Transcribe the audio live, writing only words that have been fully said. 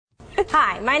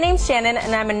Hi, my name's Shannon,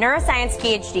 and I'm a neuroscience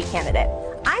PhD candidate.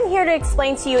 I'm here to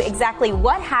explain to you exactly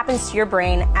what happens to your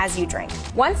brain as you drink.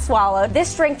 Once swallowed,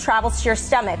 this drink travels to your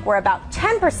stomach, where about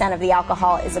 10% of the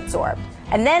alcohol is absorbed,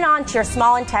 and then on to your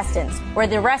small intestines, where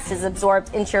the rest is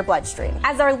absorbed into your bloodstream.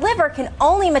 As our liver can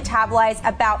only metabolize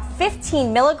about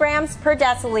 15 milligrams per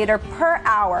deciliter per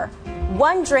hour,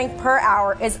 one drink per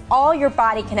hour is all your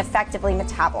body can effectively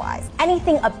metabolize.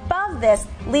 Anything above this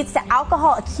leads to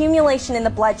alcohol accumulation in the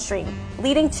bloodstream,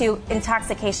 leading to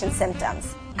intoxication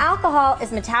symptoms. Alcohol is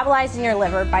metabolized in your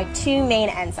liver by two main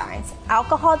enzymes,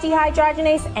 alcohol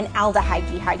dehydrogenase and aldehyde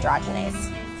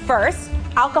dehydrogenase. First,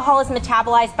 alcohol is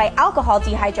metabolized by alcohol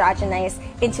dehydrogenase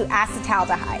into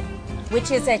acetaldehyde,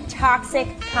 which is a toxic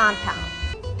compound.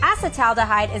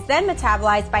 Acetaldehyde is then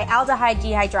metabolized by aldehyde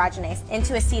dehydrogenase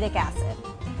into acetic acid.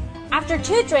 After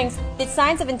two drinks, the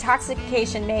signs of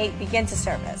intoxication may begin to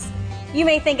surface. You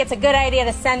may think it's a good idea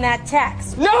to send that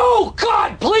text. No!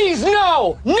 God, please,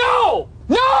 no! No!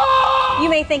 No! You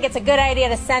may think it's a good idea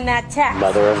to send that text.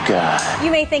 Mother of God.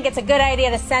 You may think it's a good idea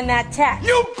to send that text.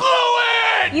 You blew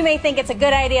it! You may think it's a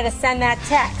good idea to send that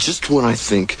text. Just when I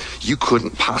think you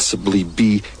couldn't possibly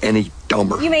be any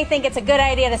dumber. You may think it's a good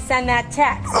idea to send that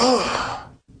text.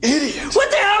 Idiot. What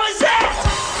the hell is that?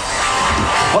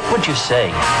 What would you say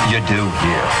you do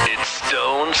here? It's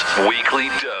Stone's Weekly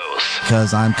Dose.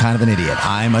 Because I'm kind of an idiot.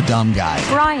 I'm a dumb guy.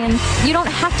 Brian, you don't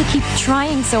have to keep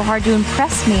trying so hard to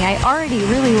impress me. I already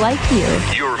really like you.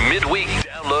 Your midweek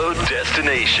download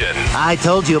destination. I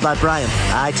told you about Brian.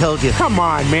 I told you. Come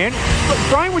on, man. Look,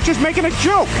 Brian was just making a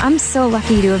joke. I'm so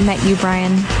lucky to have met you,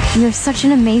 Brian. You're such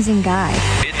an amazing guy.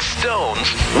 It's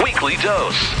Stone's Weekly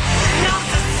Dose.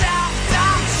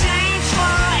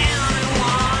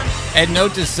 And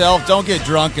note to self, don't get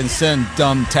drunk and send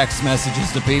dumb text messages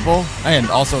to people. And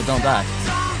also, don't die.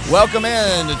 Welcome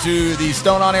in to the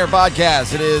Stone on Air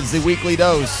podcast. It is the Weekly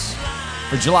Dose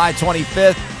for July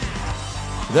 25th,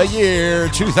 the year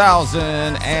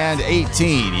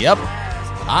 2018. Yep,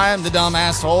 I'm the dumb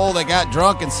asshole that got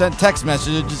drunk and sent text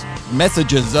messages.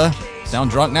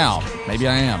 Sound drunk now. Maybe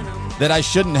I am. That I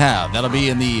shouldn't have. That'll be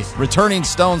in the returning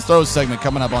Stone's Throw segment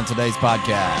coming up on today's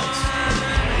podcast.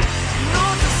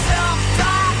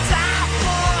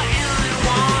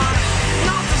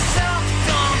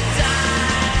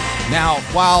 Now,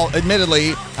 while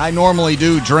admittedly I normally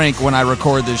do drink when I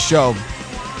record this show,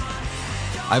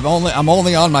 I'm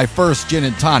only on my first gin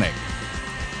and tonic,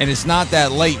 and it's not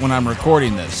that late when I'm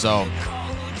recording this, so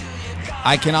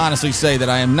I can honestly say that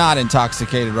I am not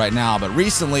intoxicated right now. But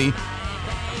recently,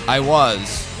 I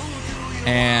was,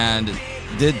 and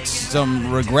did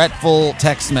some regretful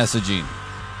text messaging.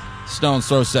 Stone's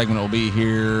Throw segment will be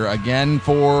here again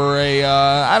for a,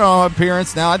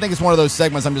 appearance. Now, I think it's one of those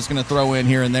segments I'm just going to throw in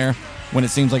here and there when it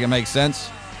seems like it makes sense.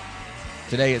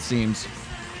 Today, it seems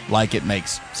like it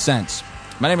makes sense.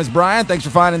 My name is Brian. Thanks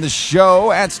for finding the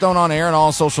show at Stone on Air, and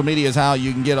all social media is how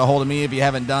you can get a hold of me if you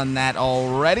haven't done that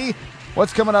already.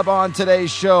 What's coming up on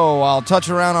today's show? I'll touch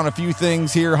around on a few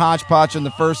things here, hodgepodge in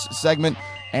the first segment,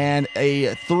 and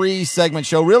a 3-segment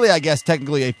show. Really, I guess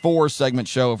technically a 4-segment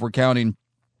show if we're counting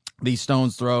the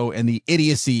Stone's Throw and the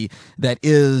idiocy that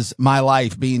is my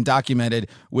life being documented,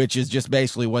 which is just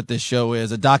basically what this show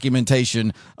is, a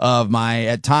documentation of my,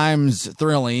 at times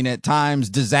thrilling, at times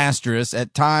disastrous,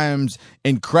 at times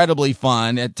incredibly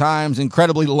fun, at times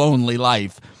incredibly lonely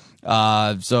life.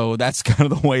 So that's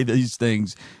kind of the way these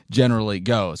things generally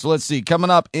go. So let's see, coming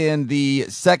up in the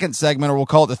second segment, or we'll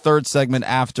call it the third segment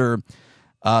after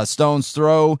Stone's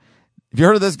Throw. Have you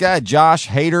heard of this guy, Josh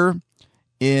Hader?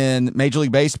 In Major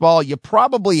League Baseball? You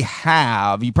probably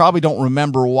have. You probably don't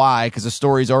remember why, because the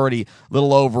story's already a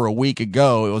little over a week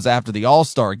ago. It was after the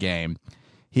All-Star game.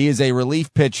 He is a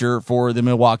relief pitcher for the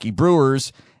Milwaukee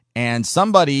Brewers, and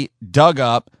somebody dug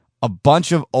up a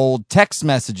bunch of old text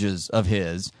messages of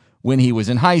his when he was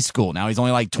in high school. Now, he's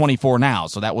only like 24 now,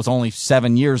 so that was only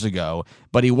 7 years ago,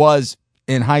 but he was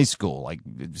in high school, like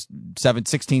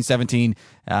 16, 17.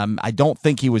 I don't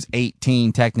think he was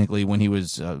 18 technically when he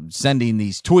was sending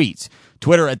these tweets.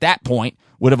 Twitter at that point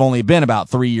would have only been about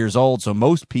 3 years old, so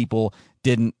most people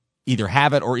didn't either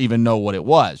have it or even know what it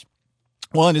was.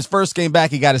 Well, in his first game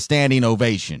back, he got a standing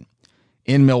ovation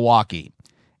in Milwaukee,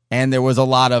 and there was a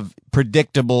lot of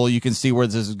predictable, you can see where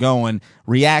this is going,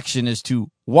 reaction as to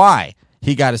why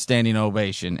he got a standing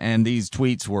ovation. And these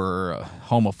tweets were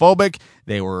homophobic,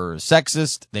 they were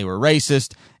sexist, they were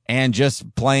racist, and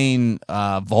just plain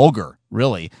vulgar,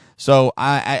 really. So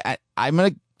I'm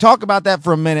going to talk about that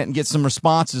for a minute and get some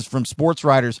responses from sports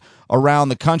writers around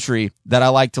the country that I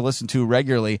like to listen to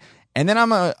regularly. And then I'm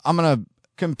going to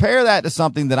compare that to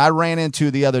something that I ran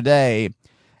into the other day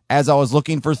as I was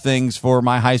looking for things for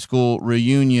my high school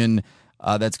reunion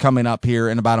that's coming up here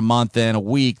in about a month and a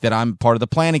week, that I'm part of the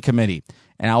planning committee.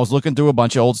 And I was looking through a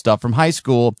bunch of old stuff from high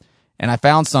school, and I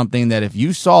found something that if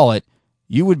you saw it,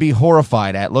 you would be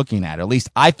horrified at looking at it. At least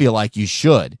I feel like you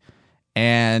should.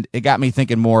 And it got me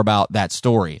thinking more about that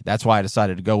story. That's why I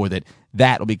decided to go with it.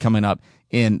 That will be coming up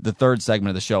in the third segment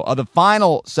of the show. The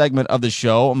final segment of the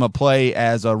show, I'm going to play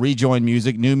as a rejoin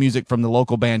music, new music from the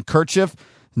local band Kerchief,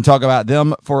 and talk about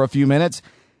them for a few minutes.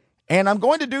 And I'm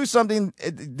going to do something,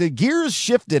 the gears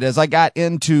shifted as I got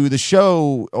into the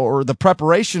show, or the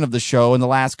preparation of the show in the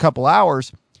last couple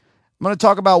hours. I'm going to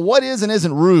talk about what is and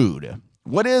isn't rude.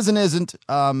 What is and isn't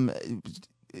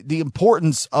the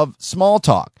importance of small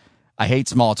talk. I hate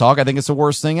small talk. I think it's the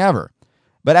worst thing ever.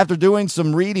 But after doing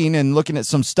some reading and looking at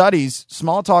some studies,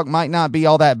 small talk might not be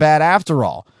all that bad after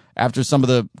all. After some of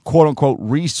the quote-unquote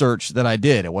research that I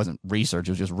did. It wasn't research.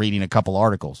 It was just reading a couple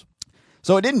articles.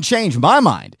 So it didn't change my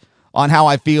mind on how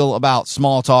I feel about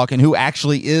small talk and who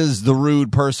actually is the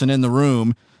rude person in the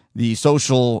room. The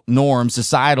social norms,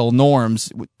 societal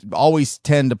norms always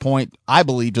tend to point, I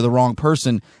believe, to the wrong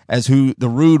person as who the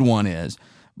rude one is.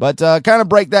 But kind of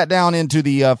break that down into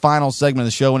the final segment of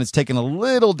the show, and it's taken a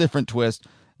little different twist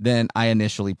than I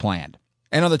initially planned.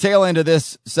 And on the tail end of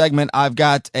this segment, I've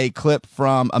got a clip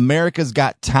from America's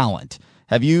Got Talent.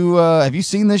 Have you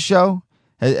seen this show?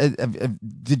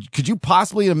 Could you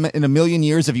possibly, in a million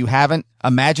years, if you haven't,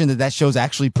 imagine that show's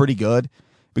actually pretty good?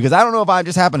 Because I don't know if I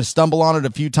just happened to stumble on it a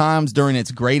few times during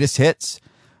its greatest hits,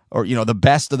 or, the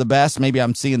best of the best. Maybe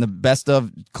I'm seeing the best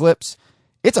of clips.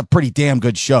 It's a pretty damn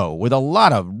good show with a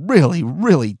lot of really,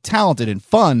 really talented and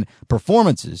fun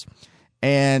performances.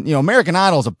 And, American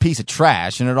Idol is a piece of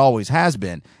trash, and it always has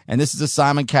been. And this is a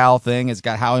Simon Cowell thing. It's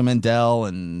got Howie Mandel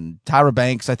and Tyra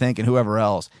Banks, I think, and whoever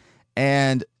else.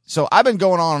 And so I've been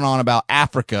going on and on about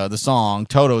Africa, the song,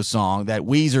 Toto's song that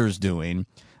Weezer's doing.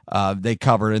 They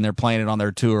covered, and they're playing it on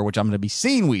their tour, which I'm going to be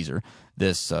seeing Weezer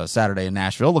this Saturday in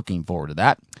Nashville. Looking forward to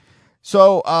that.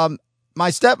 So my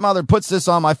stepmother puts this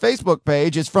on my Facebook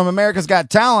page. It's from America's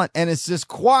Got Talent, and it's this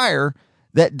choir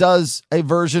that does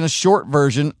a short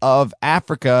version of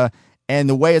Africa, and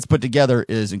the way it's put together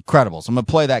is incredible. So I'm going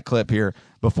to play that clip here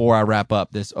before I wrap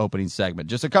up this opening segment.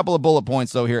 Just a couple of bullet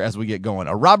points, though, here as we get going.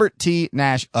 A Robert T.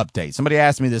 Nash update. Somebody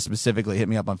asked me this specifically, hit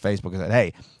me up on Facebook and said,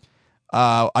 hey,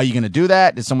 are you going to do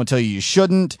that? Did someone tell you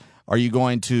shouldn't? Are you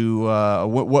going to,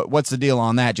 what's the deal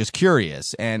on that? Just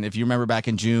curious. And if you remember back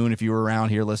in June, if you were around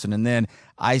here listening then,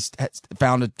 I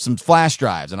found some flash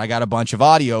drives, and I got a bunch of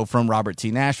audio from Robert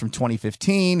T. Nash from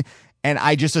 2015, and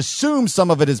I just assumed some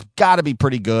of it has got to be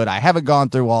pretty good. I haven't gone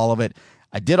through all of it.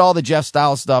 I did all the Jeff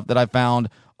Styles stuff that I found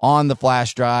on the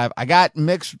flash drive. I got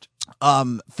mixed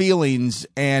feelings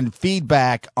and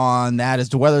feedback on that as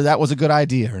to whether that was a good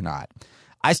idea or not.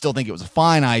 I still think it was a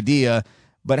fine idea,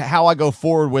 but how I go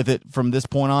forward with it from this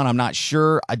point on, I'm not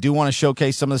sure. I do want to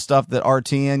showcase some of the stuff that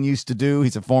RTN used to do.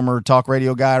 He's a former talk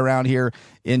radio guy around here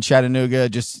in Chattanooga,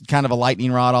 just kind of a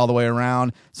lightning rod all the way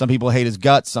around. Some people hate his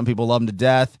guts. Some people love him to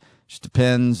death. Just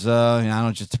depends.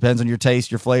 It just depends on your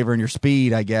taste, your flavor, and your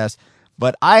speed, I guess.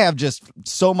 But I have just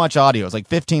so much audio. It's like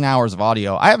 15 hours of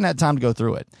audio. I haven't had time to go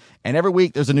through it. And every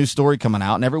week there's a new story coming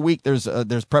out, and every week there's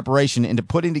preparation into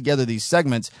putting together these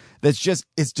segments.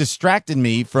 It's distracted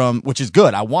me from, which is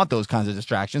good. I want those kinds of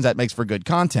distractions. That makes for good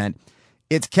content.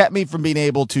 It's kept me from being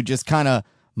able to just kind of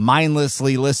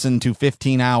mindlessly listen to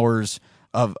 15 hours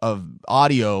of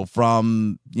audio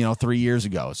from 3 years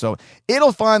ago. So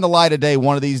it'll find the light of day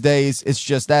one of these days. It's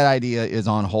just that idea is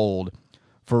on hold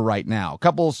for right now. A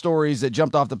couple of stories that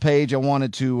jumped off the page I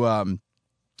wanted to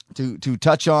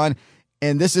touch on.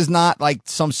 And this is not like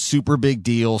some super big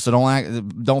deal, so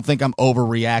don't think I'm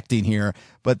overreacting here.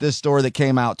 But this story that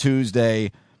came out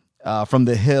Tuesday from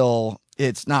The Hill,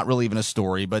 it's not really even a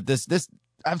story, but this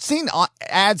I've seen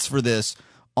ads for this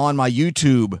on my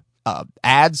YouTube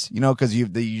ads, because you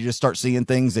just start seeing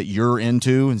things that you're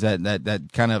into, that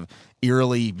kind of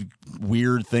eerily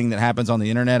weird thing that happens on the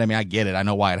internet. I mean, I get it, I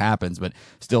know why it happens, but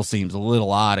still seems a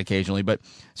little odd occasionally. But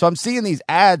so I'm seeing these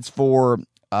ads for.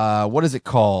 What is it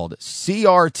called?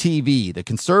 CRTV, the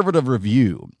Conservative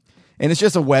Review. And it's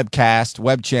just a webcast,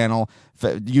 web channel,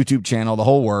 YouTube channel, the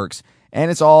whole works.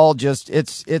 And it's all just,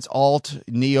 it's alt,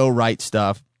 neo-right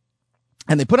stuff.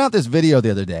 And they put out this video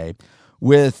the other day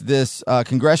with this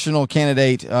congressional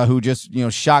candidate who just,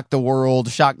 shocked the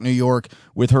world, shocked New York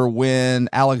with her win,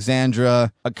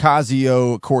 Alexandria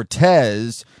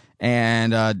Ocasio-Cortez.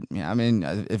 And,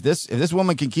 if this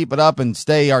woman can keep it up and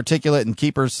stay articulate and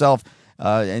keep herself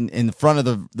in front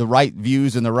of the right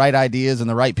views and the right ideas and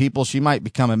the right people, she might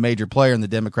become a major player in the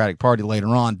Democratic Party later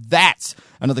on. That's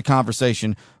another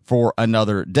conversation for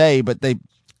another day. But the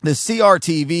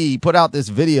CRTV put out this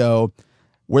video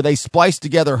where they spliced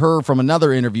together her from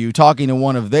another interview talking to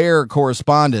one of their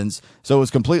correspondents, so it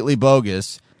was completely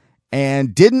bogus,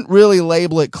 and didn't really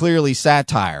label it clearly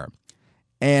satire.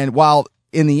 And while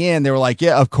in the end they were like,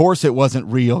 yeah, of course it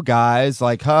wasn't real, guys.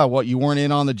 Like, what, you weren't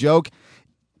in on the joke?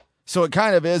 So it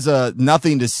kind of is a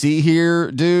nothing to see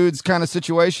here, dudes, kind of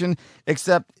situation,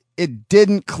 except it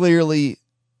didn't clearly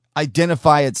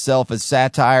identify itself as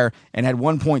satire and had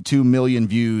 1.2 million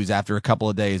views after a couple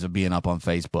of days of being up on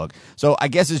Facebook. So I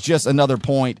guess it's just another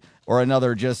point or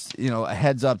another just, a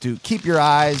heads up to keep your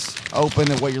eyes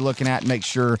open at what you're looking at and make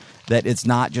sure that it's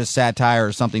not just satire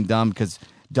or something dumb, because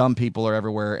dumb people are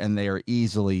everywhere and they are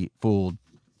easily fooled.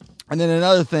 And then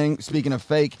another thing, speaking of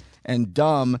fake and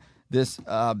dumb, this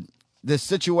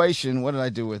situation, what did I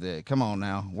do with it? Come on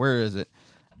now. Where is it?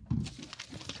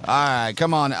 All right,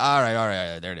 come on. All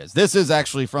right. There it is. This is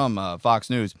actually from Fox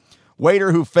News.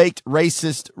 Waiter who faked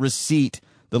racist receipt,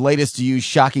 the latest to use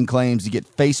shocking claims to get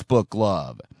Facebook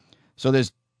love. So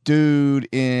this dude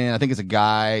I think it's a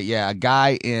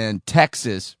guy in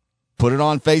Texas, put it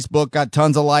on Facebook, got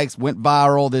tons of likes, went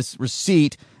viral. This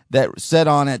receipt that said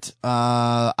on it,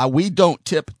 we don't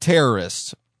tip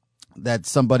terrorists, that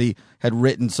somebody had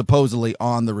written supposedly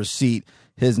on the receipt.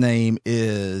 His name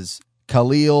is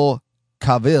Khalil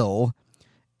Kavil,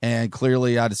 and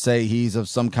clearly I'd say he's of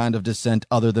some kind of descent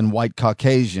other than white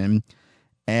Caucasian,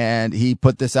 and he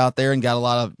put this out there and got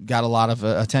a lot of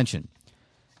attention.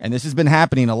 And this has been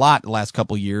happening a lot the last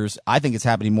couple years. I think it's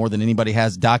happening more than anybody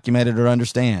has documented or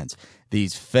understands.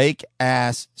 These fake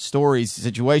ass stories,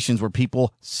 situations where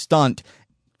people stunt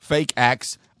fake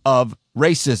acts of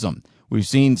racism. We've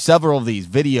seen several of these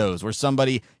videos where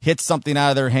somebody hits something out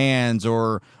of their hands,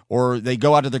 or they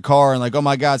go out to their car and like, oh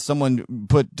my God, someone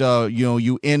put,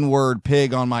 you N-word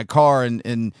pig on my car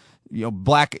and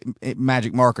black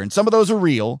magic marker. And some of those are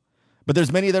real, but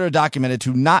there's many that are documented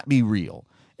to not be real.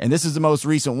 And this is the most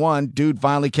recent one. Dude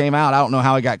finally came out. I don't know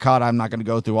how he got caught. I'm not going to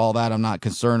go through all that. I'm not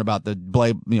concerned about the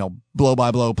blow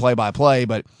by blow, play by play,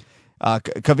 but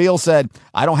Kavil said,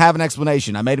 I don't have an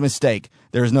explanation. I made a mistake.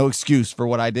 There is no excuse for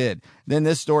what I did. Then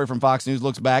this story from Fox News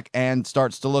looks back and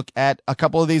starts to look at a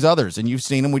couple of these others, and you've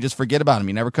seen them. We just forget about them.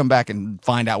 You never come back and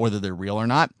find out whether they're real or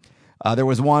not. There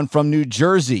was one from New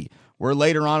Jersey where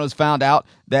later on it was found out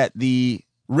that the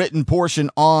written portion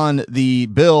on the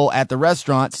bill at the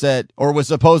restaurant said, or was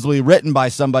supposedly written by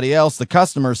somebody else. The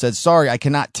customer said, sorry, I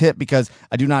cannot tip because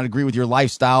I do not agree with your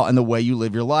lifestyle and the way you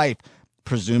live your life,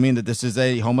 presuming that this is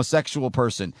a homosexual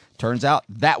person. Turns out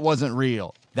that wasn't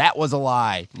real. That was a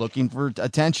lie, looking for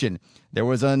attention. There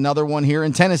was another one here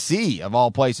in Tennessee, of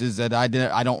all places, that I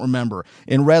don't remember,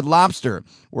 in Red Lobster,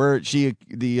 where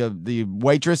the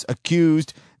waitress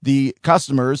accused the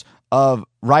customers of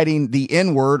writing the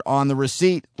N-word on the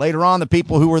receipt. Later on, the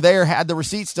people who were there had the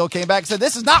receipt, still came back and said,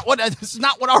 this is not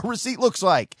what our receipt looks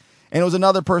like. And it was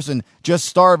another person just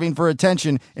starving for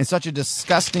attention in such a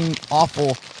disgusting,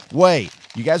 awful way.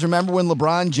 You guys remember when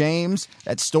LeBron James,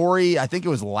 that story, I think it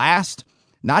was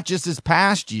not just this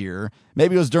past year,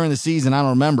 maybe it was during the season, I don't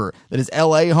remember, that his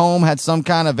LA home had some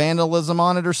kind of vandalism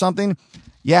on it or something?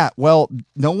 Yeah, well,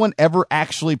 no one ever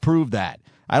actually proved that.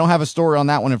 I don't have a story on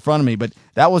that one in front of me, but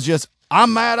that was just,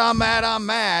 I'm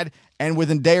mad. And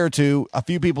within a day or two, a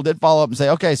few people did follow up and say,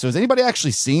 okay, so has anybody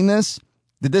actually seen this?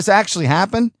 Did this actually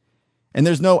happen? And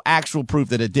there's no actual proof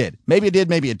that it did. Maybe it did,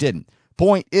 maybe it didn't.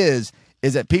 Point is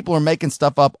that people are making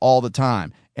stuff up all the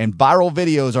time. And viral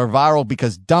videos are viral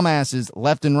because dumbasses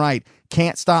left and right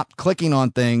can't stop clicking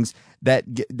on things that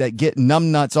get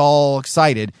numbnuts all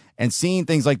excited, and seeing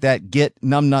things like that get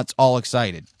numbnuts all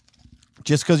excited.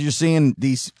 Just because you're seeing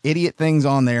these idiot things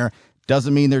on there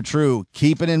doesn't mean they're true.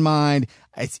 Keep it in mind.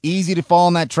 It's easy to fall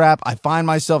in that trap. I find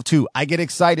myself too. I get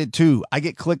excited too. I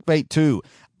get clickbait too.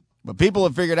 But people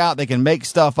have figured out they can make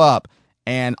stuff up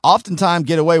and oftentimes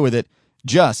get away with it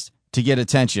just to get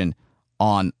attention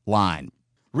online.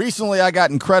 Recently, I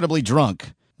got incredibly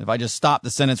drunk. If I just stopped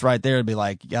the sentence right there, it'd be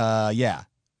like, yeah,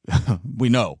 we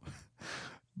know.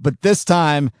 But this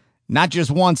time, not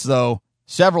just once though,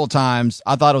 several times,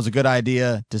 I thought it was a good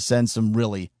idea to send some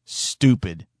really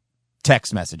stupid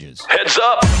text messages. Heads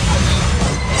up!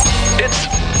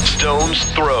 It's Stone's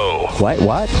Throw.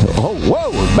 What? Oh,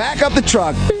 whoa! Back up the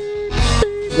truck.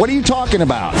 What are you talking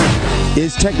about?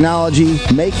 Is technology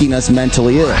making us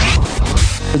mentally ill?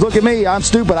 Look at me, I'm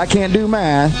stupid, I can't do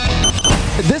math.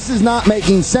 This is not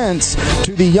making sense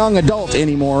to the young adult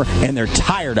anymore, and they're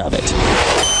tired of it.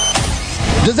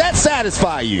 Does that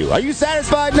satisfy you? Are you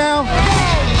satisfied now?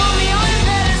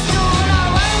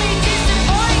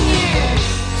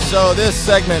 So this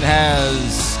segment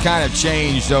has kind of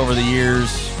changed over the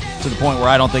years to the point where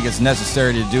I don't think it's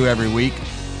necessary to do every week.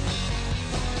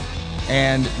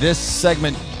 And this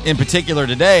segment in particular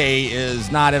today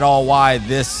is not at all why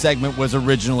this segment was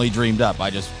originally dreamed up.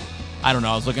 I don't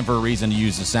know. I was looking for a reason to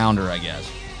use the sounder, I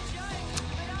guess.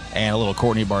 And a little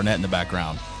Courtney Barnett in the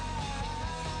background.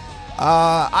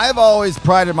 I've always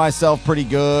prided myself pretty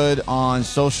good on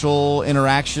social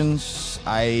interactions.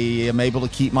 I am able to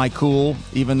keep my cool,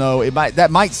 even though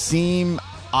that might seem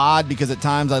odd because at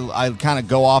times I kind of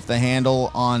go off the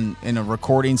handle in a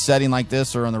recording setting like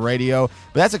this or on the radio,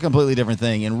 but that's a completely different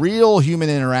thing. In real human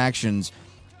interactions,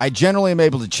 I generally am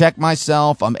able to check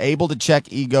myself. I'm able to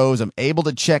check egos. I'm able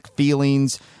to check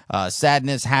feelings,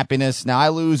 sadness, happiness. Now, I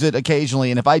lose it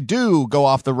occasionally, and if I do go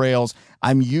off the rails,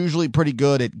 I'm usually pretty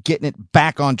good at getting it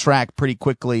back on track pretty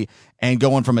quickly and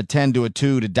going from a 10 to a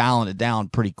 2 to dialing it down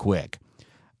pretty quick.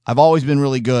 I've always been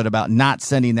really good about not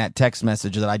sending that text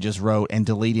message that I just wrote and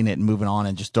deleting it and moving on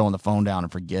and just throwing the phone down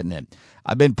and forgetting it.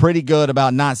 I've been pretty good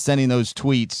about not sending those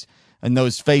tweets and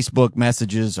those Facebook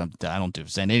messages. I don't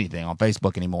send anything on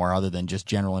Facebook anymore other than just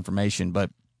general information, but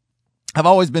I've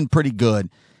always been pretty good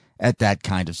at that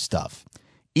kind of stuff.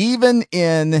 Even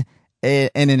in an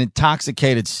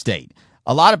intoxicated state.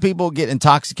 A lot of people get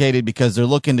intoxicated because they're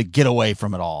looking to get away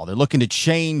from it all. They're looking to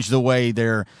change the way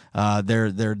their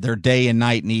day and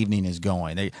night and evening is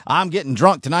going. I'm getting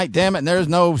drunk tonight, damn it, and there's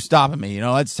no stopping me.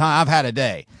 It's time. I've had a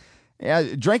day. Yeah,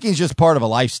 drinking is just part of a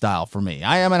lifestyle for me.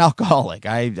 I am an alcoholic.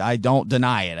 I don't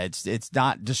deny it. It's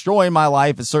not destroying my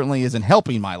life. It certainly isn't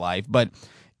helping my life, but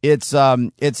it's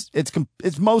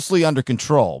mostly under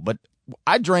control. But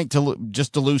I drink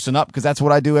just to loosen up because that's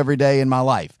what I do every day in my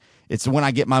life. It's when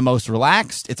I get my most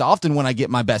relaxed. It's often when I get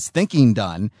my best thinking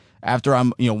done after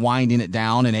I'm, winding it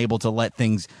down and able to let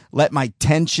the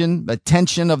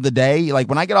tension of the day. Like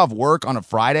when I get off work on a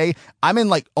Friday, I'm in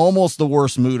like almost the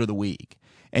worst mood of the week.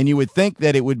 And you would think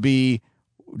that it would be,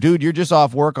 dude, you're just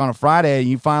off work on a Friday and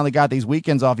you finally got these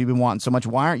weekends off you've been wanting so much.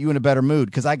 Why aren't you in a better mood?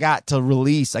 Because I got to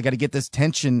release. I got to get this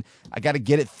tension. I got to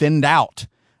get it thinned out.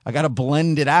 I got to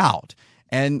blend it out.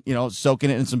 And, soaking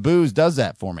it in some booze does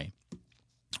that for me.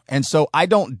 And so I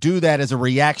don't do that as a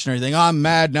reactionary thing. I'm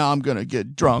mad now. I'm going to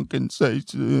get drunk and say,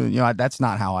 that's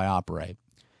not how I operate.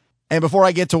 And before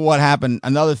I get to what happened,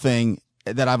 another thing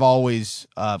that I've always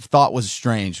thought was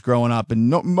strange growing up,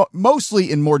 and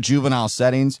mostly in more juvenile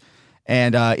settings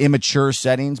and immature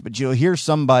settings, but you'll hear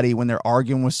somebody when they're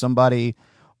arguing with somebody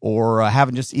or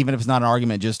having just, even if it's not an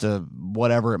argument, just a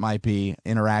whatever it might be,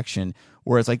 interaction,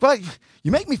 where it's like, but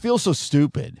you make me feel so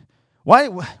stupid. Why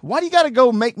do you got to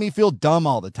go make me feel dumb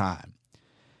all the time?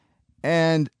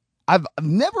 And I've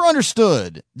never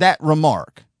understood that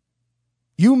remark.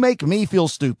 You make me feel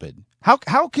stupid. How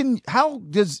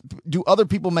do other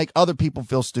people make other people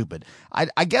feel stupid?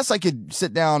 I guess I could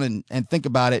sit down and think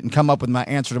about it and come up with my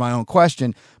answer to my own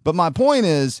question. But my point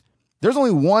is, there's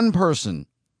only one person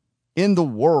in the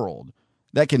world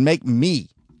that can make me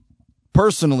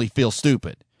personally feel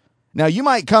stupid. Now, you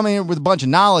might come in with a bunch of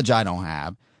knowledge I don't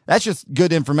have. That's just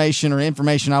good information or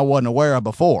information I wasn't aware of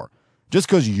before. Just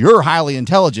because you're highly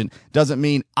intelligent doesn't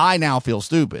mean I now feel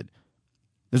stupid.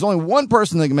 There's only one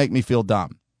person that can make me feel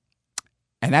dumb,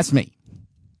 and that's me.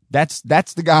 That's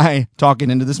the guy talking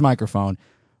into this microphone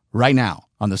right now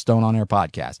on the Stone on Air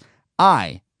podcast.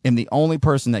 I am the only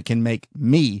person that can make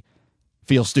me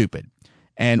feel stupid.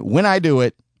 And when I do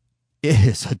it, it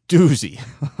is a doozy.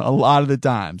 A lot of the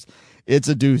times, it's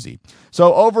a doozy.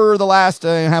 So over the last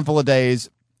handful of days,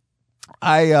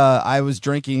 I was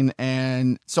drinking,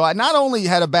 and so I not only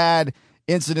had a bad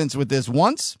incident with this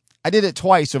once, I did it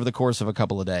twice over the course of a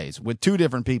couple of days with two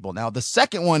different people. Now, the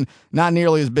second one, not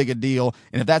nearly as big a deal,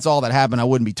 and if that's all that happened, I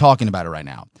wouldn't be talking about it right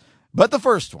now. But the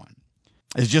first one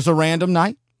is just a random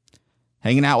night,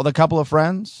 hanging out with a couple of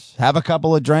friends, have a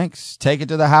couple of drinks, take it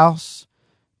to the house.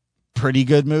 Pretty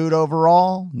good mood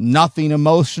overall, nothing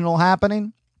emotional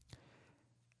happening.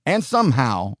 And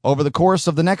somehow, over the course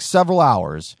of the next several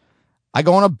hours, I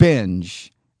go on a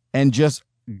binge and just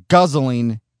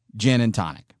guzzling gin and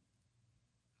tonic.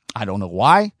 I don't know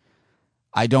why.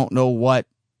 I don't know what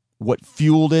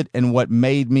fueled it and what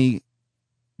made me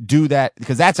do that,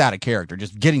 because that's out of character.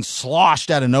 Just getting sloshed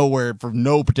out of nowhere for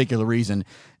no particular reason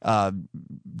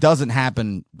doesn't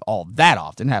happen all that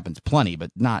often. It happens plenty,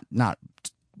 but not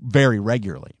very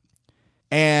regularly.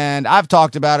 And I've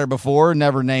talked about her before,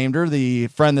 never named her, the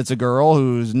friend that's a girl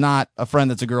who's not a friend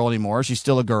that's a girl anymore. She's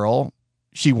still a girl.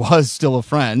 She was still a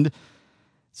friend.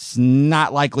 It's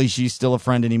not likely she's still a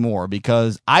friend anymore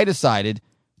because I decided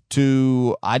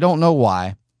to, I don't know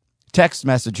why, text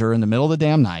message her in the middle of the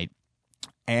damn night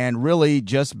and really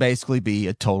just basically be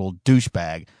a total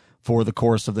douchebag for the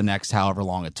course of the next however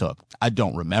long it took. I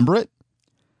don't remember it.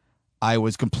 I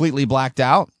was completely blacked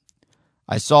out.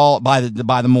 I saw it by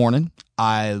the morning.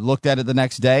 I looked at it the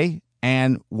next day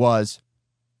and was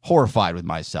horrified with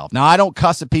myself. Now, I don't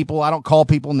cuss at people. I don't call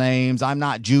people names. I'm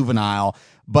not juvenile,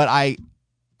 but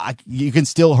you can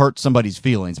still hurt somebody's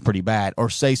feelings pretty bad or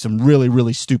say some really,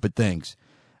 really stupid things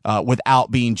without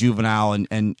being juvenile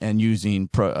and using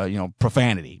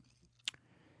profanity.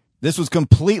 This was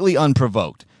completely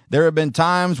unprovoked. There have been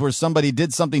times where somebody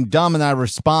did something dumb and I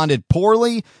responded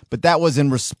poorly, but that was in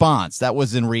response. That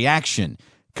was in reaction.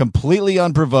 Completely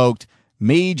unprovoked.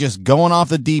 Me just going off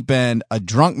the deep end, a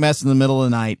drunk mess in the middle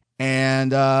of the night,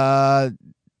 and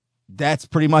that's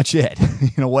pretty much it.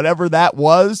 Whatever that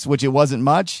was, which it wasn't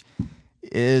much,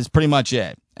 is pretty much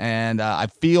it. And I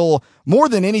feel more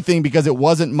than anything, because it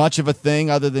wasn't much of a thing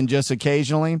other than just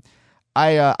occasionally,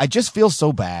 I just feel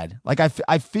so bad. Like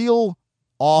I feel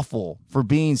awful for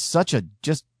being such a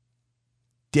just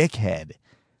dickhead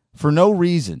for no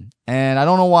reason. And I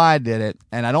don't know why I did it,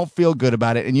 and I don't feel good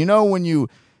about it. And when you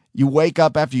wake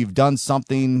up after you've done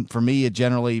something, for me, it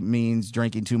generally means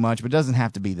drinking too much, but it doesn't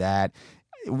have to be that.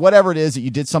 Whatever it is that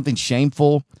you did something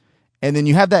shameful, and then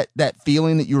you have that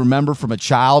feeling that you remember from a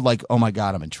child, like, oh my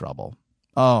God, I'm in trouble.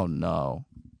 Oh no.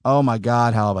 Oh my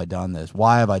God, how have I done this?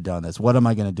 Why have I done this? What am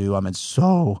I going to do? I'm in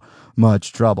so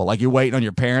much trouble. Like you're waiting on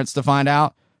your parents to find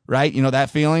out, right? That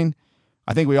feeling?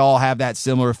 I think we all have that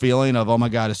similar feeling of, oh my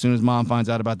God, as soon as mom finds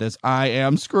out about this, I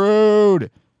am screwed.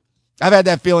 I've had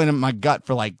that feeling in my gut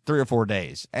for like 3 or 4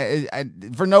 days,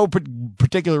 for no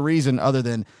particular reason other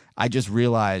than I just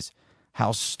realized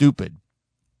how stupid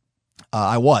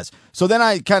I was. So then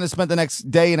I kind of spent the next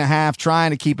day and a half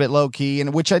trying to keep it low key,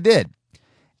 and which I did.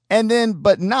 And then,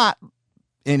 but not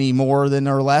any more than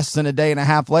or less than a day and a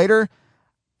half later,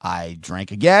 I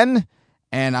drank again.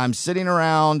 And I'm sitting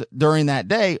around during that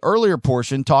day, earlier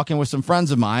portion, talking with some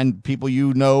friends of mine, people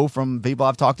from people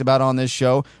I've talked about on this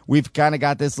show. We've kind of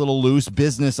got this little loose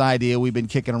business idea we've been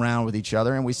kicking around with each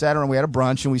other. And we sat around, we had a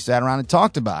brunch, and we sat around and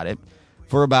talked about it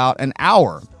for about an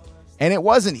hour. And it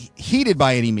wasn't heated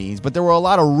by any means, but there were a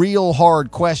lot of real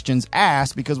hard questions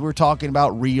asked because we were talking about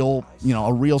a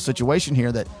real situation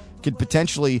here that could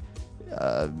potentially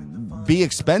be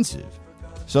expensive.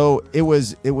 So it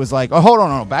was like, oh, hold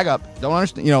on, back up. Don't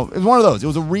understand. It was one of those. It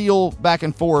was a real back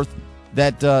and forth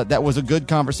that was a good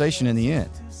conversation in the end.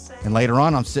 And later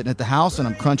on, I'm sitting at the house and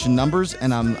I'm crunching numbers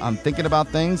and I'm thinking about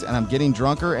things and I'm getting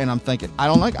drunker and I'm thinking, I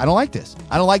don't like this.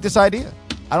 I don't like this idea.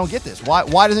 I don't get this.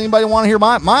 Why does anybody want to hear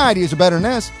my ideas are better than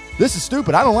this? This is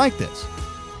stupid. I don't like this.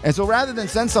 And so rather than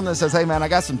send something that says, hey man, I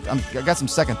got some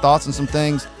second thoughts and some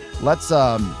things, let's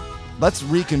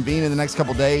reconvene in the next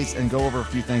couple days and go over a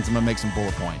few things. I'm going to make some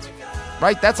bullet points.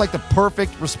 Right? That's like the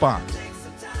perfect response.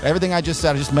 Everything I just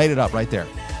said, I just made it up right there.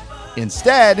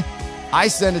 Instead, I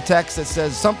send a text that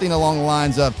says something along the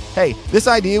lines of, hey, this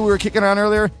idea we were kicking around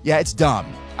earlier, yeah, it's dumb.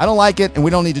 I don't like it, and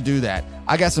we don't need to do that.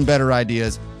 I got some better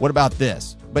ideas. What about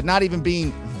this? But not even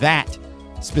being that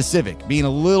specific, being a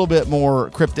little bit more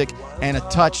cryptic and a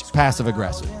touch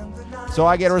passive-aggressive. So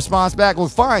I get a response back, well,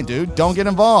 fine, dude, don't get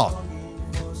involved.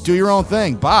 Do your own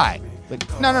thing. Bye. Like,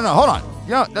 no, hold on.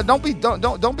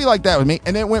 Don't be like that with me.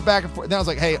 And then it went back and forth. Then I was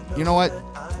like, hey, you know what?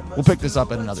 We'll pick this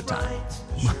up at another time.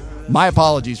 My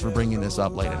apologies for bringing this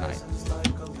up late at night.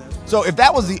 So if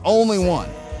that was the only one,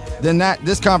 then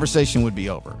this conversation would be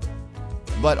over.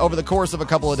 But over the course of a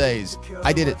couple of days,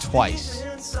 I did it twice.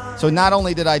 So not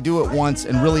only did I do it once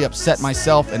and really upset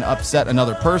myself and upset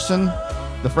another person,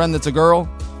 the friend that's a girl,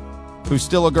 who's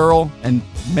still a girl, and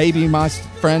maybe my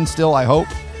friend still, I hope,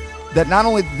 that not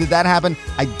only did that happen,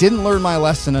 I didn't learn my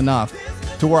lesson enough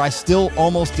to where I still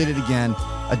almost did it again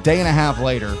a day and a half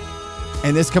later.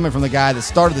 And this coming from the guy that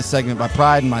started this segment by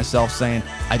priding myself saying,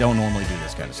 I don't normally do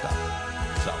this kind of stuff.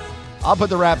 So I'll put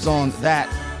the wraps on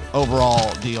that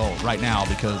overall deal right now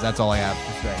because that's all I have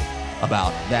to say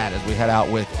about that as we head out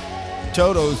with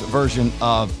Toto's version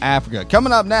of Africa.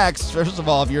 Coming up next, first of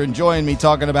all, if you're enjoying me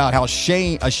talking about how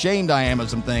ashamed I am of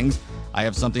some things, I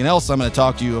have something else I'm going to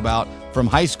talk to you about from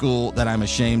high school that I'm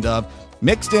ashamed of.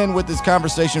 Mixed in with this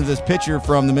conversation of this pitcher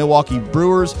from the Milwaukee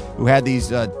Brewers who had these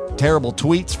terrible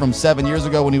tweets from 7 years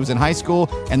ago when he was in high school,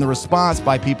 and the response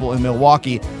by people in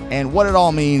Milwaukee and what it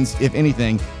all means, if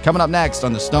anything, coming up next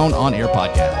on the Stone on Air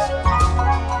podcast.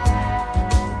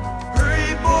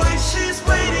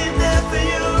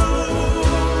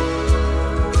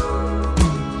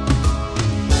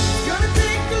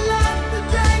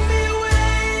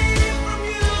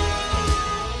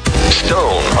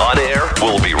 Stone on Air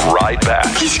will be right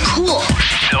back. He's cool.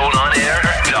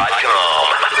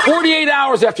 ZoneOnAir.com. 48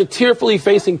 hours after tearfully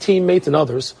facing teammates and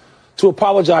others to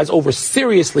apologize over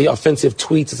seriously offensive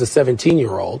tweets as a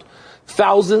 17-year-old,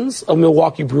 thousands of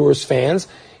Milwaukee Brewers fans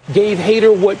gave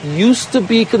Hader what used to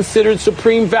be considered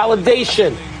supreme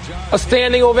validation, a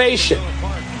standing ovation.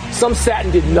 Some sat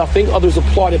and did nothing. Others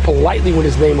applauded politely when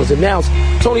his name was announced.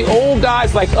 Tony, old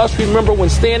guys like us remember when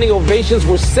standing ovations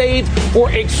were saved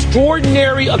for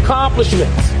extraordinary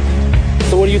accomplishments.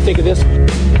 So what do you think of this?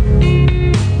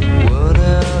 What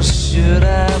else should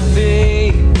I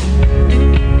be?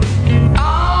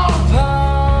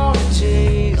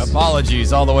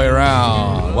 Apologies all the way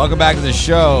around. Welcome back to the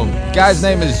show. Guy's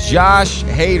name is Josh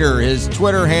Hader. His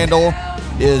Twitter handle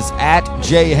is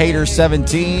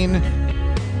 @JHader17.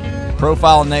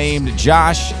 Profile named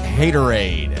Josh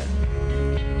Haderade.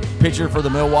 Pitcher for the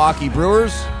Milwaukee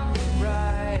Brewers.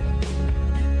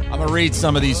 I'm going to read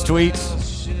some of these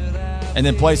tweets and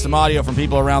then play some audio from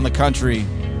people around the country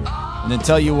and then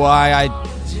tell you why I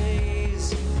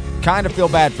kind of feel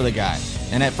bad for the guy.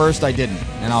 And at first I didn't,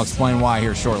 and I'll explain why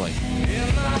here shortly.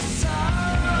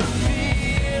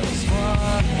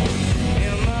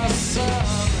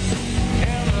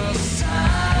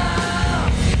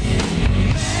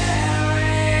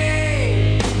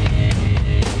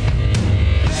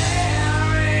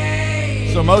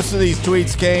 So most of these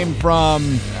tweets came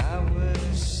from,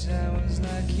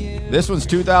 this one's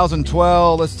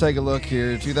 2012. Let's take a look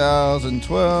here.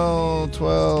 2012,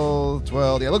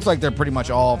 12. Yeah, it looks like they're pretty much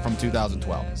all from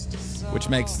 2012, which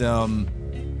makes them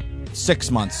 6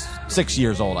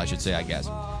 years old, I should say, I guess.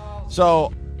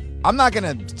 So I'm not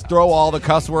going to throw all the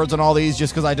cuss words on all these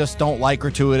just because I just don't like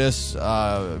gratuitous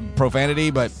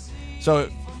profanity. But so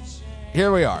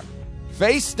here we are.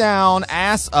 Face down,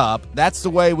 ass up. That's the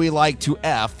way we like to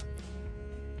F.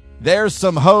 There's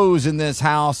some hoes in this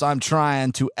house I'm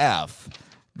trying to F.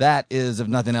 That is, if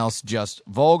nothing else, just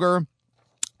vulgar.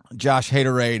 Josh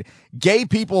Haderade. Gay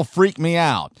people freak me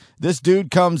out. This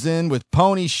dude comes in with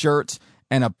pony shirts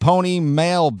and a pony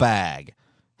mailbag.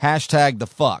 Hashtag the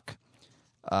fuck.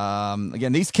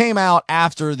 Again, these came out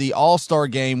after the All-Star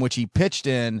game, which he pitched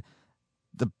in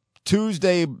the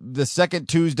second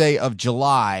Tuesday of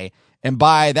July. And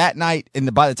by that night,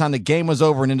 by the time the game was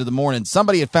over and into the morning,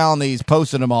 somebody had found these,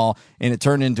 posted them all, and it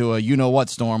turned into a you-know-what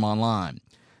storm online.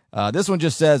 This one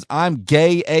just says, I'm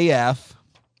gay AF.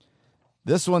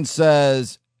 This one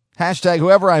says, hashtag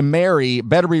whoever I marry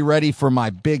better be ready for my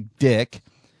big dick.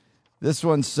 This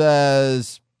one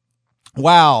says,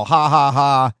 wow, ha, ha,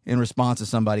 ha, in response to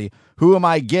somebody. Who am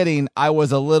I getting? I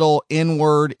was a little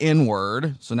inward.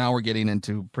 So now we're getting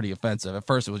into pretty offensive. At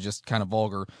first, it was just kind of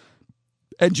vulgar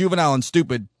and juvenile and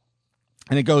stupid,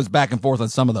 and it goes back and forth on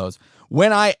some of those.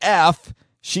 When I F,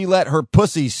 she let her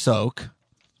pussy soak.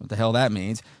 What the hell that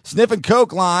means. Sniffing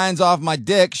coke lines off my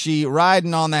dick. She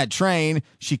riding on that train.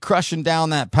 She crushing down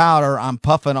that powder. I'm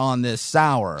puffing on this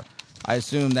sour. I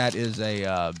assume that is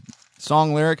a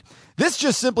song lyric. This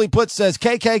just simply put says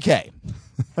KKK.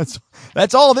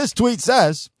 That's all this tweet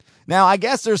says. Now, I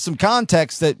guess there's some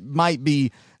context that might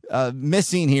be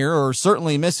missing here, or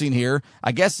certainly missing here.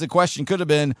 I guess the question could have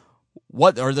been,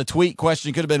 the tweet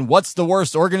question could have been, what's the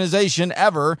worst organization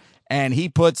ever? And he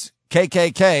puts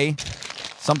KKK.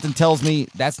 Something tells me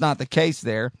that's not the case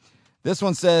there. This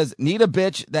one says, need a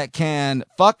bitch that can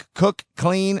fuck, cook,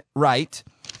 clean, right.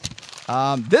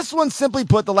 This one simply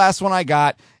put, the last one I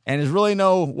got, and there's really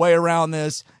no way around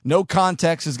this. No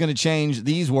context is going to change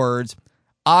these words.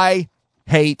 I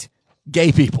hate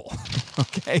gay people.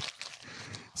 Okay.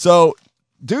 So,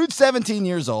 dude's 17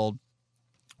 years old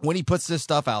when he puts this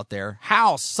stuff out there.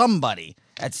 How somebody,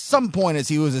 at some point as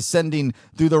he was ascending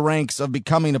through the ranks of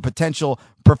becoming a potential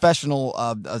professional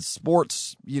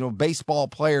sports, baseball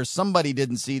player, somebody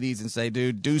didn't see these and say,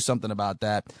 dude, do something about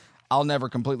that. I'll never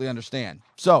completely understand.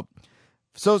 So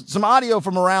some audio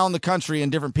from around the country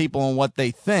and different people and what they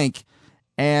think.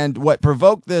 And what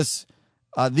provoked these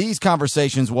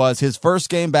conversations was his first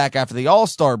game back after the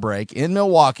All-Star break in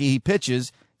Milwaukee. He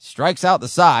pitches, strikes out the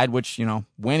side, which,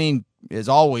 winning is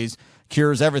always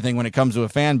cures everything when it comes to a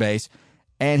fan base.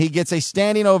 And he gets a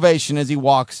standing ovation as he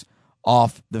walks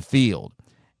off the field.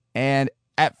 And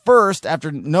at first,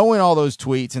 after knowing all those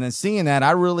tweets and then seeing that,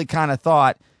 I really kind of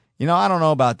thought, I don't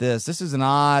know about this. This is an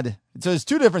odd. So it's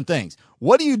two different things.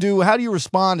 What do you do? How do you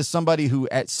respond to somebody who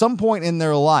at some point in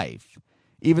their life,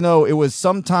 even though it was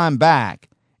some time back,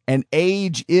 and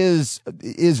age is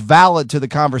valid to the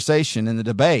conversation and the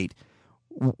debate,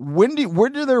 where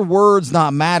do their words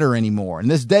not matter anymore? In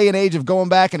this day and age of going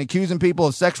back and accusing people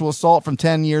of sexual assault from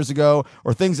 10 years ago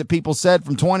or things that people said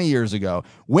from 20 years ago,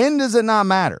 when does it not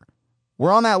matter?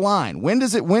 We're on that line. When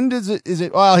is it,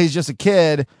 well, he's just a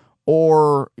kid,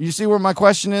 or you see where my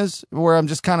question is, where I'm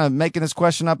just kind of making this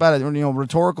question up out of,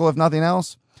 rhetorical, if nothing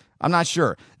else? I'm not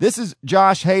sure. This is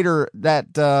Josh Hader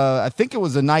that I think it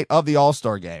was the night of the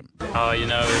All-Star game. It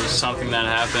was something that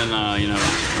happened,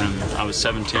 when I was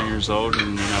 17 years old,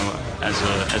 and,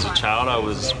 as a child, I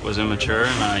was immature,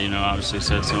 and obviously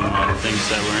said some things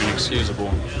that were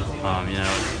inexcusable.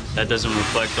 That doesn't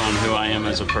reflect on who I am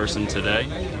as a person today,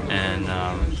 and,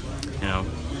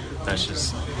 that's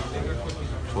just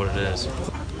what it is.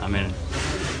 I mean,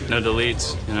 no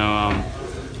deletes,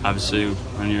 obviously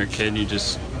when you're a kid, you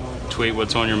just tweet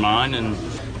what's on your mind, and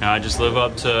I just live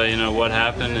up to what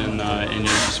happened, and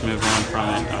just move on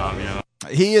from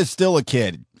it. He is still a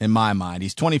kid in my mind.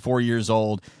 He's 24 years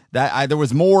old. There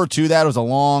was more to that. It was a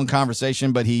long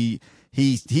conversation, but he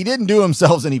didn't do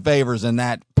himself any favors in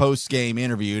that post-game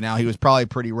interview. Now, he was probably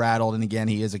pretty rattled, and again,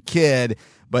 he is a kid,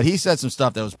 but he said some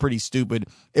stuff that was pretty stupid.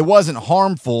 It wasn't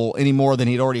harmful any more than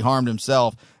he'd already harmed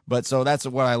himself, but so that's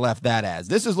what I left that as.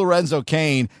 This is Lorenzo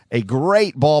Cain, a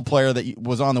great ball player that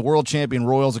was on the world champion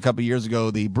Royals a couple years ago.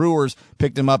 The Brewers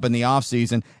picked him up in the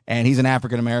offseason, and he's an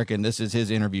African-American. This is his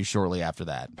interview shortly after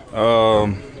that.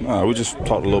 We just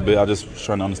talked a little bit. I just was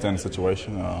trying to understand the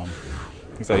situation.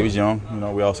 He was young.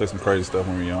 We all say some crazy stuff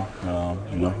when we're young.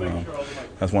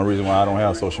 That's one reason why I don't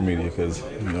have social media, because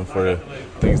for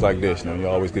things like this, you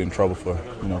always get in trouble for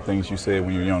things you said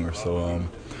when you're younger. So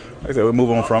like I said, we move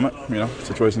on from it. The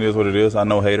situation is what it is. I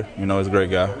know Hader. He's a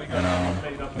great guy, and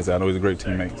I know he's a great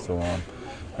teammate. So like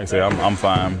I say, I'm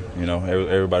fine.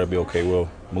 Everybody will be okay. We'll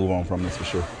move on from this for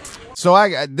sure. So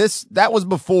that was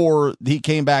before he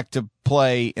came back to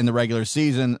play in the regular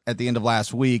season at the end of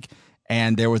last week,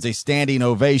 and there was a standing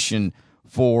ovation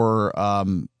for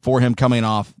him coming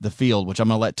off the field, which I'm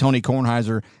going to let Tony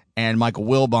Kornheiser and Michael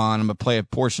Wilbon, I'm going to play a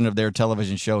portion of their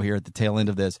television show here at the tail end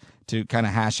of this to kind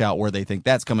of hash out where they think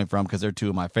that's coming from, because they're two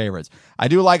of my favorites. I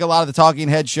do like a lot of the talking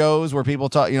head shows where people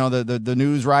talk, the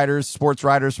news writers, sports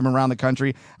writers from around the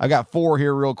country. I've got four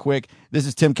here real quick. This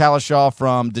is Tim Kalishaw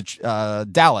from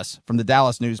Dallas, from the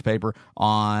Dallas newspaper,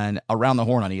 on Around the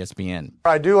Horn on ESPN.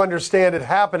 I do understand it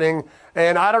happening,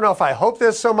 and I don't know if I hope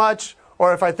this so much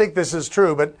or if I think this is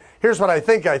true, but here's what I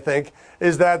think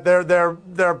is that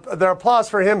their applause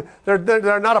for him,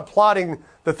 they're not applauding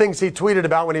the things he tweeted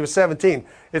about when he was 17.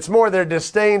 It's more their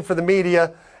disdain for the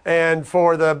media and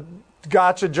for the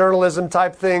gotcha journalism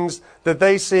type things that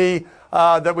they see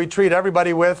that we treat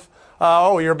everybody with.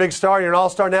 Oh, you're a big star, you're an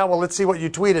all-star now? Well, let's see what you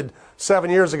tweeted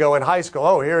 7 years ago in high school.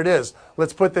 Oh, here it is.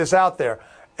 Let's put this out there.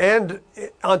 And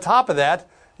on top of that,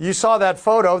 you saw that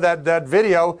photo, that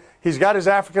video. He's got his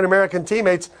African-American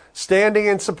teammates standing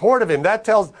in support of him. That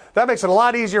makes it a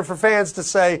lot easier for fans to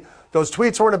say, those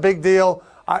tweets weren't a big deal.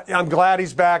 I'm glad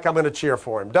he's back. I'm going to cheer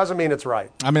for him. Doesn't mean it's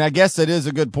right. I mean, I guess that is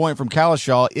a good point from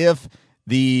Kalishaw. If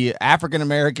the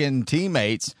African-American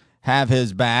teammates have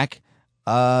his back,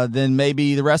 then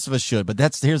maybe the rest of us should. But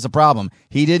here's the problem.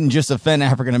 He didn't just offend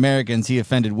African-Americans. He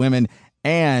offended women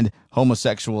and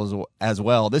homosexuals as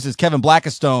well. This is Kevin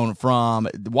Blackistone from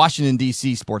Washington,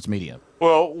 D.C. sports media.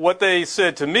 Well, what they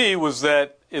said to me was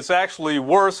that it's actually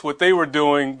worse what they were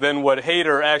doing than what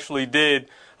Hader actually did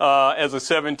as a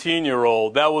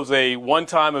 17-year-old. That was a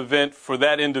one-time event for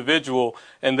that individual,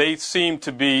 and they seemed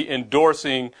to be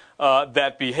endorsing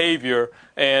that behavior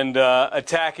and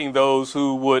attacking those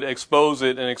who would expose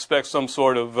it and expect some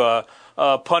sort of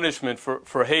punishment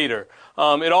for Hader.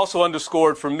 It also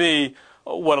underscored for me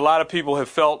what a lot of people have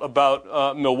felt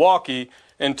about Milwaukee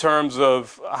in terms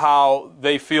of how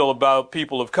they feel about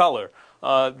people of color.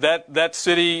 That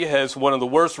city has one of the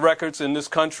worst records in this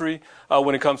country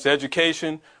when it comes to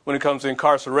education, when it comes to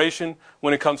incarceration,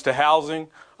 when it comes to housing,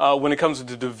 when it comes to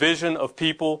the division of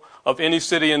people of any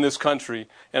city in this country.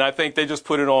 And I think they just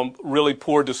put it on really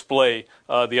poor display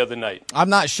the other night. I'm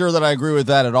not sure that I agree with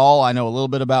that at all. I know a little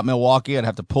bit about Milwaukee. I'd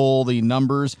have to pull the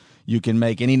numbers. You can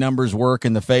make any numbers work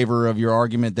in the favor of your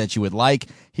argument that you would like.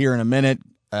 Here in a minute,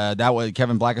 that way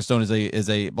Kevin Blackistone is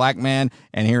a black man,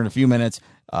 and here in a few minutes,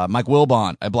 Mike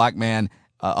Wilbon, a black man,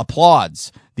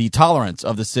 applauds the tolerance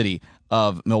of the city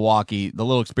of Milwaukee. The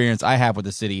little experience I have with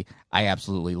the city, I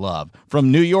absolutely love.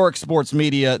 From New York sports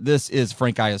media, this is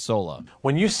Frank Iasola.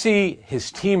 When you see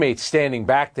his teammates standing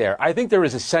back there, I think there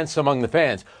is a sense among the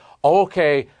fans, oh,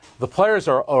 okay, the players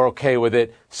are okay with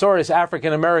it, so are his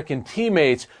African-American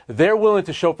teammates. They're willing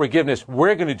to show forgiveness.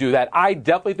 We're going to do that. I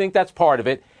definitely think that's part of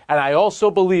it. And I also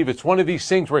believe it's one of these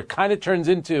things where it kind of turns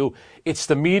into it's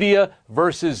the media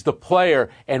versus the player,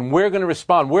 and we're going to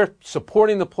respond. We're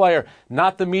supporting the player,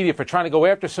 not the media, for trying to go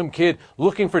after some kid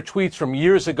looking for tweets from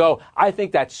years ago. I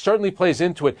think that certainly plays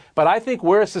into it. But I think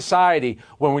we're a society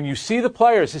when you see the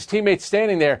players, his teammates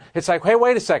standing there, it's like, hey,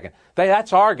 wait a second.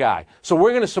 That's our guy. So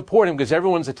we're going to support him because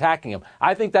everyone's attacking him.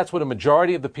 I think that's what a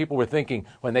majority of the people were thinking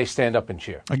when they stand up and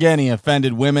cheer. Again, he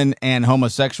offended women and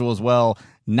homosexuals as well,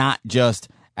 not just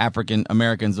African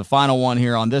Americans. The final one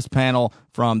here on this panel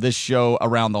from this show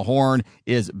Around the Horn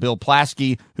is Bill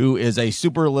Plaschke, who is a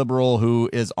super liberal who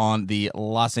is on the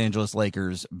Los Angeles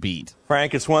Lakers beat.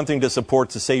 Frank, it's one thing to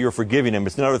support, to say you're forgiving him.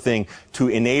 It's another thing to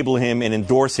enable him and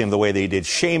endorse him the way they did.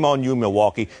 Shame on you,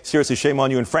 Milwaukee. Seriously, shame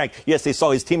on you. And Frank, yes, they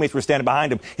saw his teammates were standing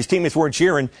behind him. His teammates weren't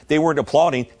cheering. They weren't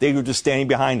applauding. They were just standing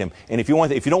behind him. And if you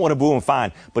don't want to boo him,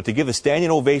 fine. But to give a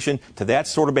standing ovation to that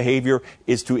sort of behavior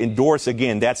is to endorse,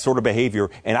 again, that sort of behavior.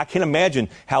 And I can imagine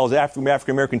how his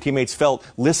African-American teammates felt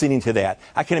listening to that.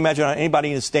 I can't imagine how anybody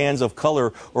in the stands of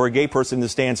color or a gay person in the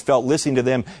stands felt listening to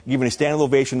them giving a standing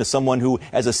ovation to someone who,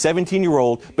 as a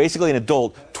 17-year-old, basically an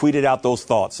adult, tweeted out those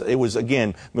thoughts. It was,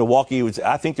 again, Milwaukee,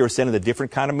 I think they were sending a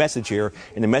different kind of message here.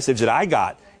 And the message that I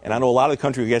got, and I know a lot of the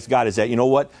country got, is that, you know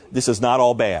what, this is not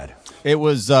all bad. It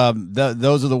was,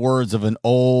 those are the words of an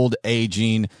old,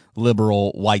 aging,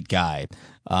 liberal white guy.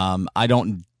 I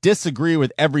don't disagree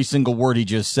with every single word he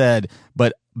just said,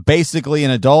 but basically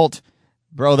an adult,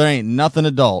 bro, there ain't nothing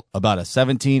adult about a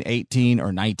 17, 18,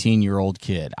 or 19-year-old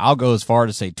kid. I'll go as far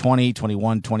to say 20,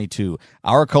 21, 22.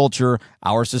 Our culture,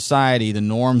 our society, the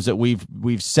norms that we've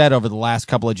set over the last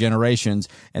couple of generations,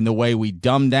 and the way we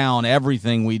dumb down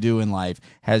everything we do in life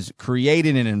has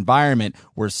created an environment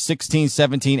where 16,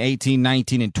 17, 18,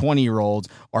 19, and 20-year-olds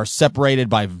are separated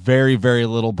by very, very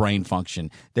little brain function.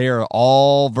 They are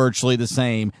all virtually the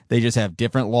same. They just have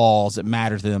different laws that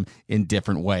matter to them in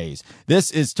different ways. This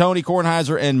is Tony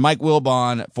Kornheiser and Mike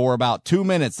Wilbon for about 2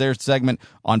 minutes. Their segment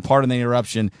on Pardon the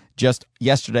Interruption just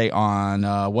yesterday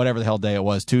on whatever the hell day it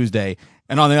was, Tuesday.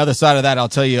 And on the other side of that, I'll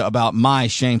tell you about my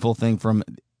shameful thing from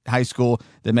high school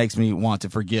that makes me want to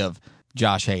forgive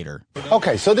Josh Hader.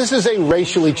 Okay, so this is a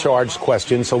racially charged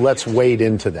question, so let's wade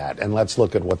into that and let's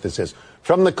look at what this is.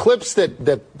 From the clips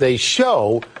that they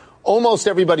show, almost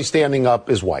everybody standing up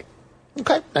is white.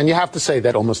 Okay, and you have to say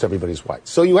that almost everybody's white.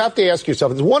 So you have to ask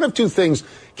yourself, there's one of two things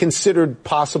considered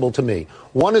possible to me.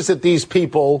 One is that these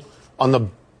people on the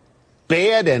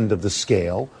bad end of the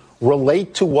scale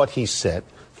relate to what he said,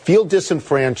 feel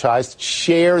disenfranchised,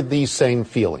 share these same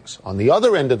feelings. On the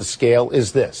other end of the scale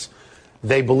is this.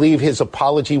 They believe his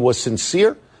apology was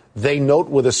sincere. They note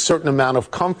with a certain amount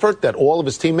of comfort that all of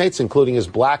his teammates, including his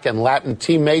black and Latin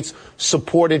teammates,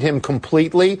 supported him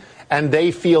completely, and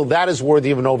they feel that is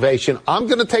worthy of an ovation. I'm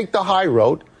going to take the high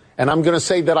road, and I'm going to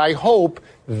say that I hope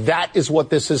that is what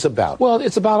this is about. Well,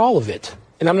 it's about all of it,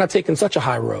 and I'm not taking such a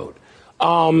high road.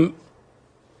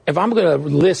 If I'm going to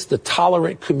list the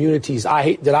tolerant communities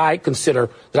that I consider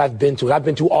that I've been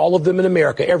to all of them in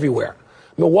America, everywhere.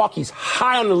 Milwaukee's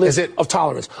high on the list of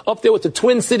tolerance. Up there with the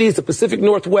Twin Cities, the Pacific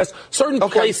Northwest, certain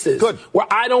places where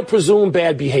I don't presume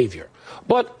bad behavior.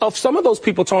 But of some of those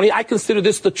people, Tony, I consider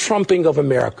this the trumping of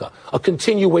America, a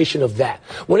continuation of that.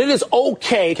 When it is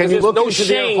okay, can you look into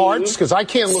their hearts? Because I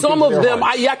can't look into their hearts. Some of them,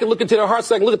 I can look into their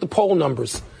hearts. I can look at the poll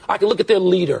numbers. I can look at their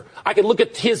leader. I can look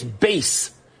at his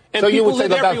base. And so you would say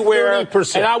live about everywhere.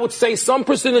 30%. And I would say some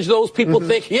percentage of those people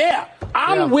think,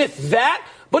 I'm with that.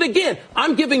 But again,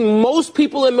 I'm giving most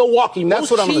people in Milwaukee,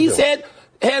 most cheeseheads,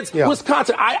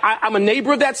 Wisconsin. I'm a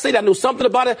neighbor of that state. I know something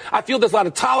about it. I feel there's a lot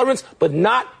of tolerance, but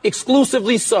not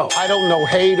exclusively so. I don't know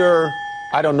Hader.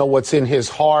 I don't know what's in his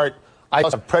heart. I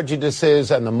have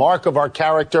prejudices, and the mark of our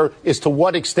character is to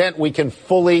what extent we can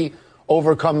fully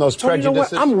overcome those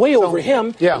prejudices. You know what? I'm way over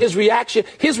him. Yeah. His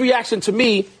reaction to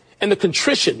me and the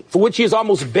contrition for which he has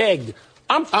almost begged.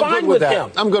 I'm fine with him.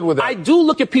 I'm good with that. I do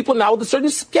look at people now with a certain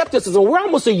skepticism. We're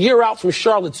almost a year out from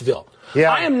Charlottesville.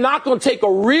 Yeah. I am not going to take a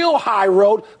real high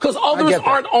road because others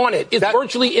aren't on it. It's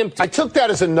virtually empty. I took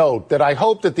that as a note that I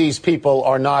hope that these people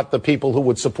are not the people who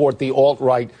would support the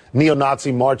alt-right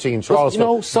neo-Nazi marching in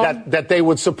Charlottesville. That they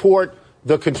would support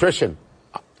the contrition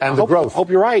and the growth. I hope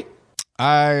you're right.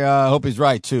 I hope he's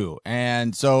right, too.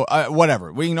 And so,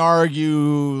 whatever. We can argue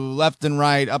left and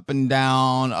right, up and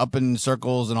down, up in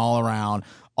circles and all around,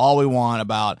 all we want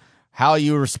about how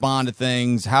you respond to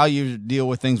things, how you deal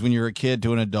with things when you're a kid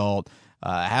to an adult,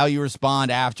 how you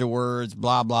respond afterwards,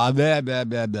 blah, blah, blah, blah,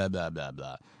 blah, blah, blah, blah,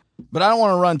 blah. But I don't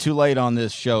want to run too late on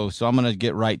this show, so I'm going to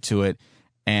get right to it.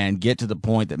 and get to the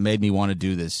point that made me want to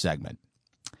do this segment.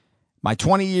 My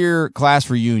 20-year class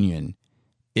reunion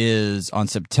is on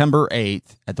September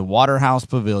 8th at the Waterhouse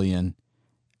Pavilion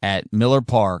at Miller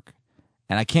Park,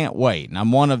 and I can't wait. And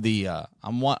I'm one of the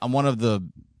I'm one of the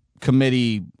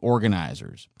committee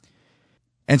organizers,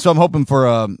 and so I'm hoping for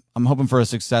a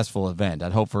successful event.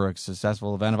 I'd hope for a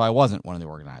successful event if I wasn't one of the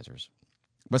organizers.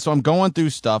 But so I'm going through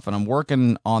stuff, and I'm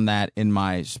working on that in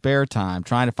my spare time,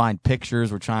 trying to find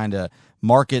pictures. We're trying to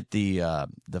market the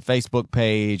Facebook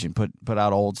page and put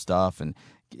out old stuff and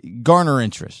garner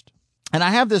interest. And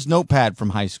I have this notepad from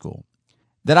high school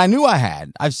that I knew I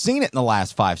had. I've seen it in the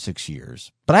last 5-6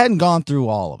 years, but I hadn't gone through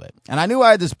all of it. And I knew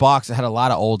I had this box that had a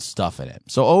lot of old stuff in it.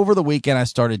 So over the weekend, I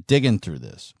started digging through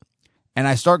this. And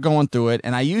I start going through it,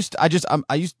 and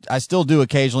I still do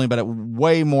occasionally, but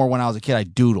way more when I was a kid. I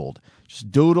doodled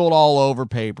all over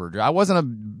paper. I wasn't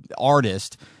an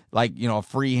artist, like, a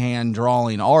freehand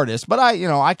drawing artist, but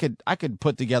I could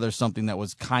put together something that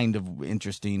was kind of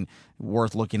interesting,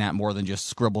 worth looking at more than just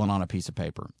scribbling on a piece of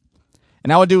paper.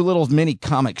 And I would do little mini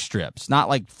comic strips, not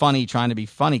like funny, trying to be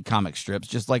funny comic strips,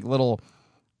 just like little,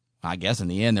 I guess in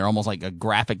the end, they're almost like a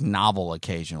graphic novel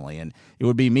occasionally. And it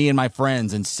would be me and my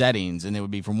friends in settings, and it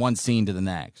would be from one scene to the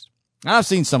next. And I've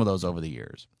seen some of those over the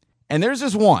years. And there's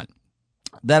this one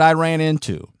that I ran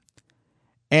into,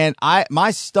 and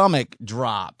my stomach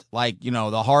dropped, like,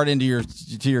 the heart into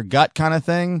your gut kind of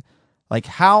thing. Like,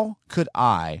 how could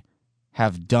I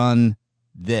have done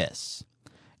this?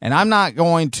 And I'm not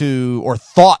going to, or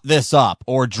thought this up,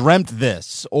 or dreamt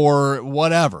this, or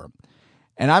whatever.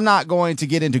 And I'm not going to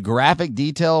get into graphic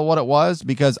detail of what it was,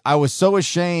 because I was so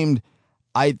ashamed.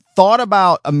 I thought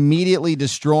about immediately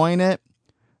destroying it,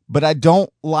 but I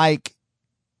don't like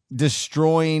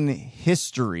destroying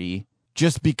history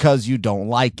just because you don't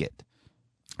like it.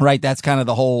 Right? That's kind of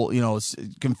the whole,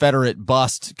 Confederate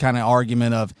bust kind of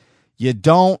argument of, you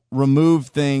don't remove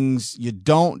things, you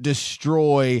don't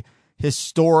destroy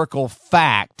historical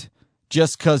fact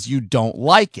just because you don't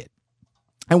like it.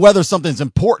 And whether something's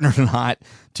important or not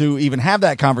to even have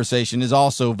that conversation is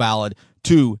also valid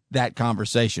to that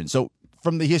conversation. So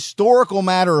from the historical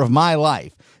matter of my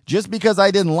life, just because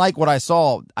I didn't like what I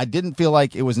saw, I didn't feel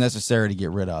like it was necessary to get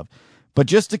rid of. But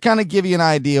just to kind of give you an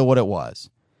idea what it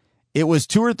was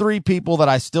 2 or 3 people that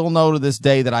I still know to this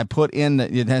day that I put in.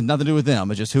 It had nothing to do with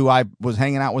them. It's just who I was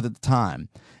hanging out with at the time.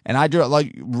 And I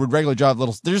would regularly draw they're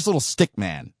just little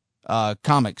Stickman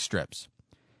comic strips.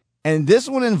 And this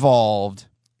one involved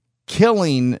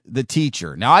killing the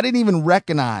teacher. Now, I didn't even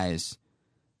recognize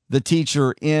the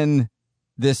teacher in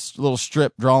this little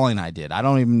strip drawing I did. I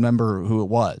don't even remember who it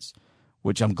was,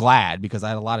 which I'm glad, because I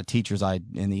had a lot of teachers I,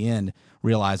 in the end,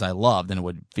 realized I loved, and it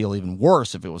would feel even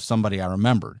worse if it was somebody I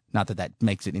remembered. Not that that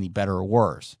makes it any better or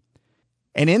worse.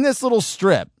 And in this little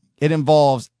strip, it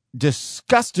involves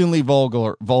disgustingly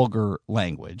vulgar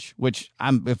language, which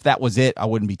if that was it, I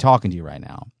wouldn't be talking to you right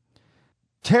now.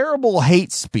 Terrible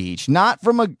hate speech, not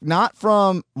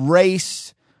from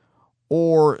race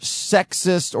or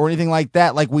sexist or anything like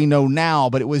that, like we know now,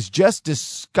 but it was just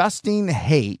disgusting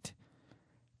hate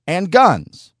and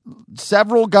guns,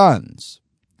 several guns.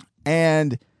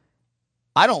 And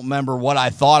I don't remember what I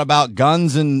thought about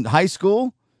guns in high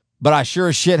school, but I sure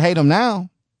as shit hate them now,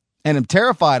 and am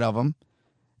terrified of them,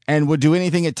 and would do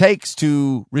anything it takes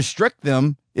to restrict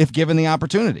them if given the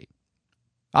opportunity.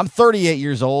 I'm 38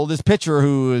 years old. This picture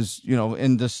who is,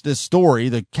 in this story,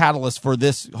 the catalyst for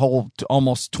this whole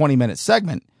almost 20-minute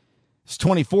segment, is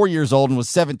 24 years old and was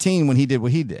 17 when he did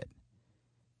what he did.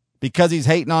 Because he's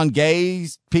hating on gay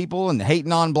people and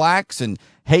hating on blacks and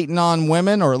hating on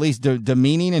women, or at least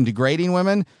demeaning and degrading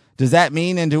women, does that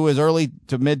mean into his early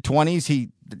to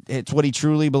mid-20s it's what he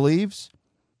truly believes?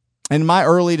 In my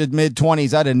early to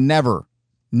mid-20s, I'd have never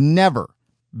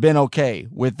been okay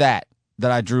with that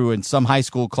I drew in some high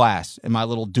school class in my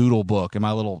little doodle book, in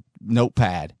my little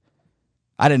notepad.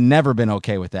 I'd have never been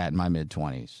okay with that in my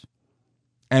mid-20s,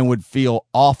 and would feel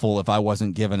awful if I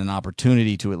wasn't given an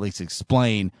opportunity to at least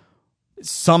explain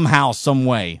somehow, some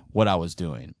way what I was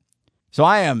doing. So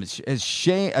I am as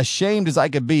ashamed as I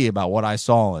could be about what I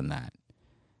saw in that.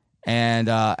 And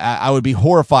I would be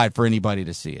horrified for anybody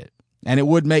to see it. And it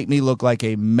would make me look like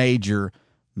a major,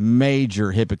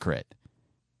 major hypocrite.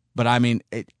 But I mean,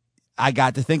 I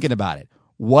got to thinking about it.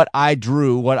 What I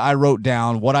drew, what I wrote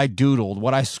down, what I doodled,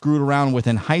 what I screwed around with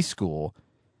in high school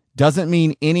doesn't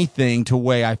mean anything to the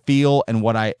way I feel and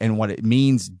what it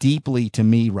means deeply to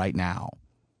me right now.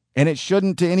 And it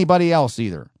shouldn't to anybody else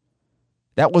either.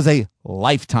 That was a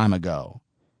lifetime ago.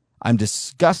 I'm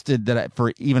disgusted that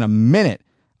for even a minute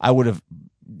I would have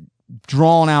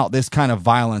drawn out this kind of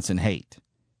violence and hate.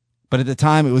 But at the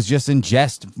time, it was just in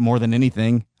jest more than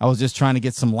anything. I was just trying to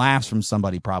get some laughs from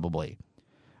somebody, probably.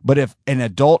 But if an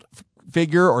adult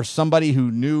figure or somebody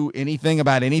who knew anything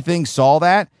about anything saw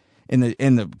that in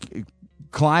the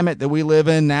climate that we live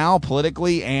in now,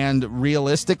 politically and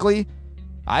realistically,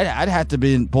 I'd have to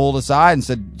be pulled aside and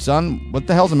said, son, what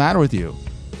the hell's the matter with you?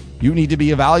 You need to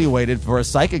be evaluated for a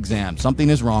psych exam. Something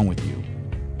is wrong with you.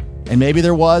 And maybe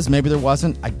there was, maybe there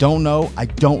wasn't. I don't know. I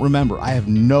don't remember. I have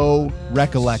no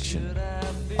recollection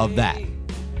of that.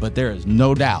 But there is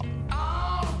no doubt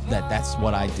that that's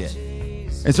what I did.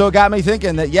 And so it got me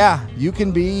thinking that, yeah, you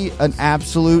can be an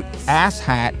absolute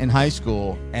asshat in high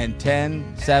school and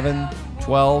 10, 7,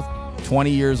 12, 20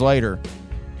 years later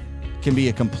can be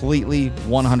a completely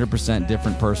 100%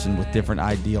 different person with different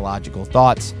ideological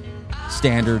thoughts,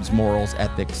 standards, morals,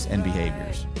 ethics, and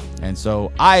behaviors. And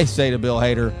so I say to Bill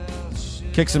Hader,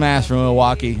 kick some ass from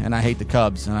Milwaukee, and I hate the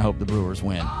Cubs, and I hope the Brewers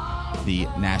win the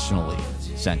National League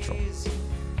Central.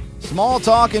 Small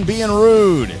talk and being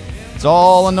rude. It's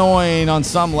all annoying on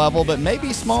some level, but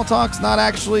maybe small talk's not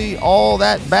actually all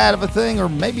that bad of a thing, or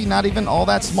maybe not even all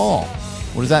that small.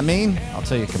 What does that mean? I'll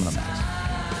tell you coming up next.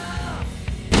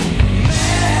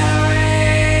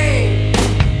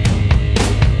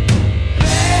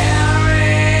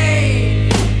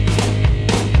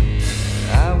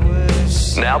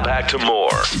 Now back to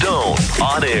more Stone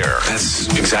on Air. That's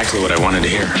exactly what I wanted to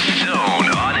hear.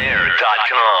 StoneOnAir.com.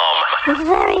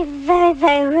 Very, very,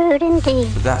 very rude indeed.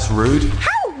 That's rude?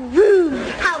 How rude!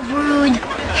 How rude!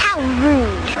 How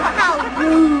rude! How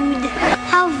rude!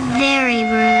 How very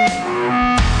rude.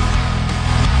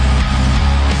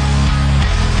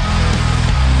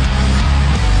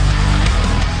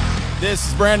 This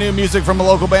is brand new music from a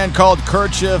local band called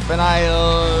Kerchief, and I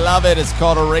love it. It's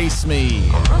called Erase Me.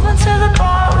 Moving to the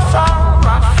car with all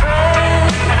my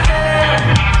friends.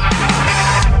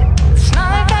 It's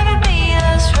not like I could be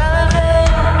less relevant.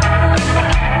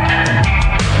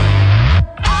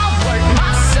 I work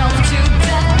myself to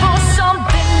death for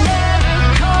something never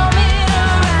coming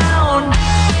around.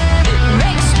 It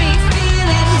makes me feel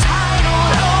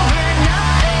entitled over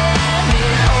nothing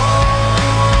at all.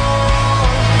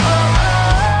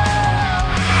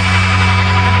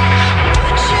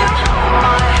 Would you hold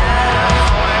my hand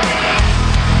for me?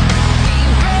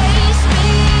 Erase me,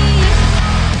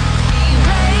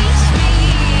 erase me.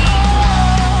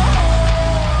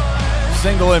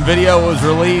 Single and video was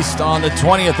released on the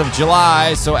 20th of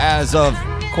July, so as of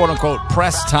quote-unquote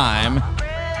press time,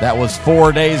 that was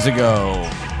 4 days ago.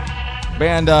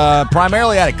 Band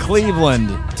primarily out of Cleveland,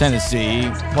 Tennessee,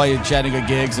 played Chattanooga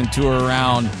gigs and tour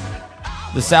around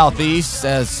the Southeast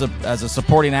as a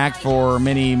supporting act for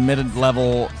many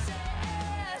mid-level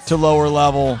to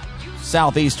lower-level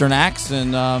Southeastern acts,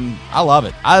 and I love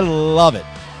it. I love it.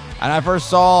 And I first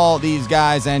saw these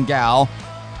guys and gal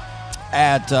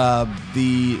at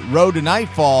the Road to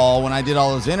Nightfall when I did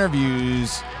all those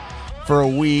interviews for a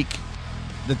week,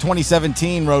 the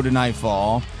 2017 Road to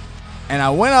Nightfall. And I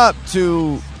went up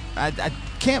to, I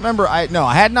can't remember, I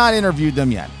had not interviewed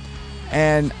them yet.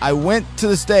 And I went to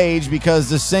the stage because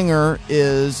the singer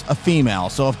is a female.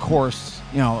 So, of course,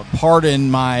 pardon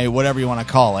my whatever you want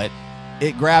to call it,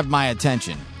 it grabbed my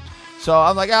attention. So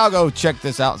I'm like, I'll go check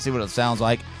this out and see what it sounds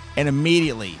like. And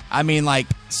immediately,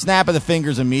 snap of the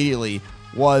fingers immediately,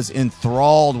 was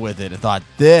enthralled with it. I thought,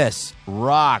 this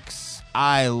rocks.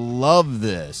 I love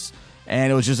this.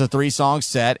 And it was just a 3-song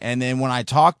set. And then when I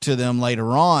talked to them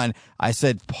later on, I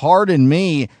said, pardon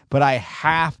me, but I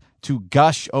have to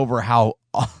gush over how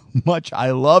much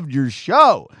I loved your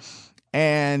show.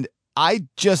 And I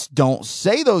just don't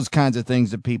say those kinds of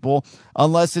things to people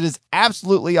unless it is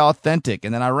absolutely authentic.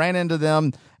 And then I ran into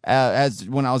them as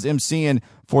when I was emceeing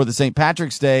for the St.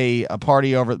 Patrick's Day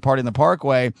party in the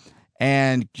Parkway,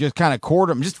 and just kind of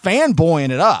courted them, just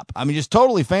fanboying it up. I mean, just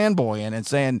totally fanboying and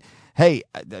saying, hey,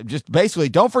 just basically,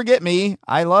 don't forget me.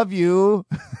 I love you.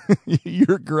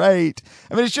 You're great.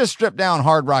 I mean, it's just stripped down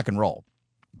hard rock and roll.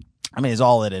 I mean, it's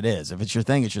all that it is. If it's your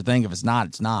thing, it's your thing. If it's not,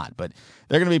 it's not. But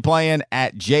they're going to be playing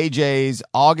at JJ's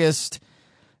August.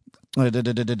 That's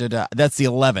the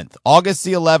 11th. August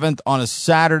the 11th on a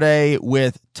Saturday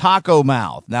with Taco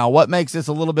Mouth. Now, what makes this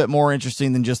a little bit more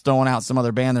interesting than just throwing out some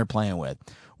other band they're playing with?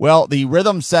 Well, the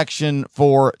rhythm section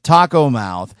for Taco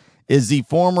Mouth is the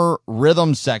former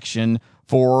rhythm section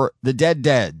for the Dead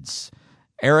Deads.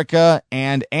 Erica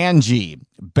and Angie.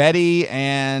 Betty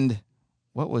and...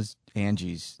 what was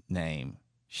Angie's name?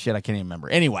 Shit, I can't even remember.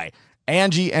 Anyway,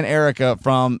 Angie and Erica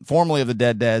formerly of the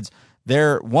Dead Deads.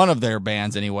 One of their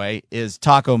bands anyway is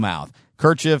Taco Mouth.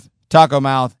 Kerchief, Taco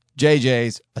Mouth,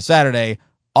 JJ's, a Saturday,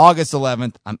 August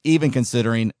 11th. I'm even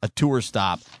considering a tour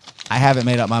stop I haven't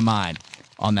made up my mind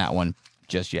on that one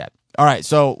just yet. All right,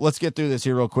 so let's get through this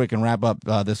here real quick and wrap up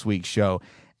this week's show.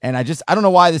 And I don't know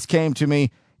why this came to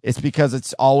me. It's because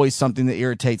it's always something that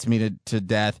irritates me to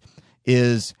death,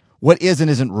 is what is and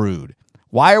isn't rude.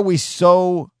 Why are we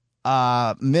so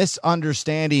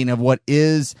misunderstanding of what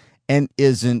is and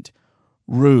isn't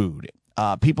rude?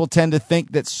 People tend to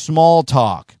think that small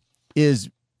talk is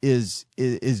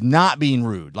not being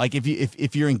rude. Like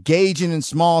if you're engaging in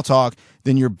small talk,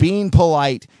 then you're being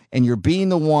polite and you're being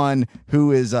the one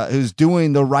who's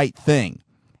doing the right thing.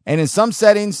 And in some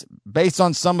settings, based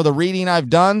on some of the reading I've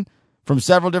done from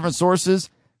several different sources,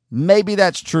 maybe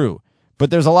that's true. But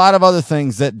there's a lot of other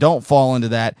things that don't fall into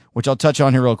that, which I'll touch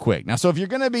on here real quick. Now, so if you're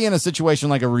going to be in a situation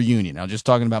like a reunion, I'm just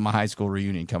talking about my high school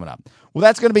reunion coming up, well,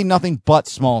 that's going to be nothing but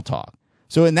small talk.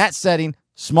 So in that setting,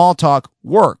 small talk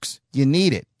works. You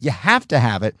need it. You have to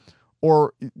have it,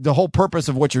 or the whole purpose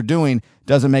of what you're doing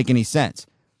doesn't make any sense.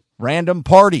 Random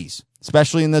parties,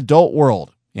 especially in the adult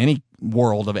world, any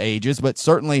world of ages, but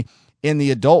certainly in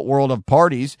the adult world of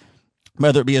parties,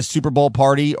 whether it be a Super Bowl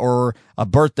party or a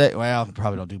birthday, well,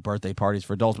 probably don't do birthday parties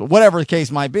for adults, but whatever the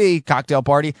case might be, cocktail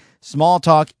party, small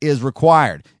talk is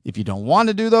required. If you don't want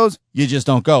to do those, you just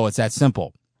don't go. It's that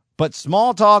simple. But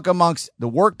small talk amongst the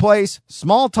workplace,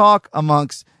 small talk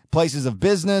amongst places of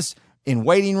business, in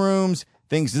waiting rooms,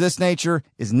 things of this nature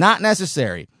is not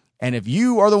necessary. And if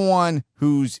you are the one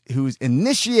who's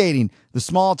initiating the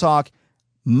small talk,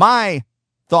 my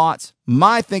thoughts,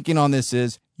 my thinking on this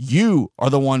is you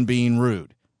are the one being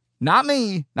rude. Not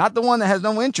me, not the one that has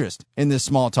no interest in this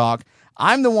small talk.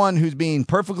 I'm the one who's being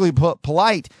perfectly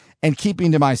polite and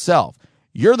keeping to myself.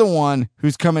 You're the one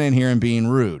who's coming in here and being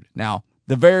rude. Now,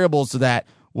 the variables to that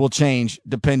will change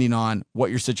depending on what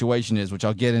your situation is, which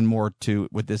I'll get in more to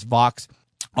with this Vox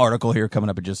article here coming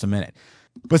up in just a minute.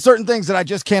 But certain things that I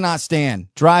just cannot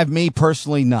stand drive me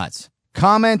personally nuts.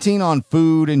 Commenting on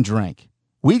food and drink.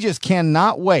 We just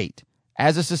cannot wait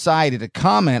as a society to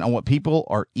comment on what people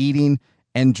are eating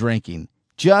and drinking.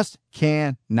 Just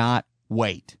cannot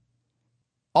wait.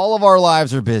 All of our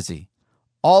lives are busy.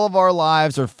 All of our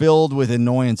lives are filled with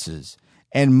annoyances.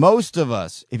 And most of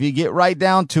us, if you get right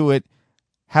down to it,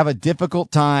 have a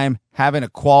difficult time having a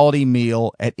quality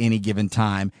meal at any given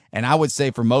time. And I would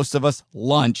say for most of us,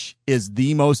 lunch is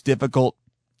the most difficult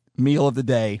meal of the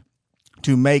day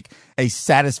to make a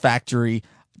satisfactory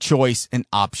choice and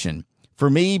option. For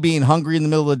me, being hungry in the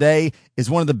middle of the day is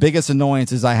one of the biggest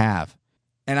annoyances I have.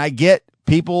 And I get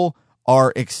people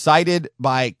are excited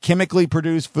by chemically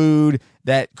produced food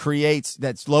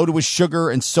that's loaded with sugar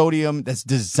and sodium, that's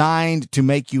designed to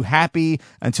make you happy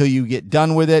until you get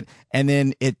done with it, and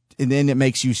then it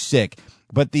makes you sick.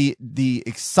 But the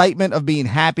excitement of being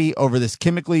happy over this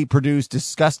chemically produced,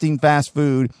 disgusting fast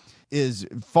food is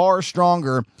far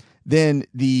stronger than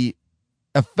the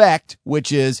effect,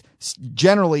 which is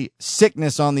generally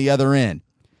sickness on the other end.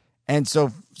 And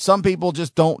so some people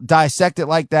just don't dissect it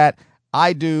like that.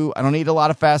 I do. I don't eat a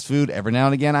lot of fast food. Every now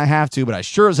and again I have to, but I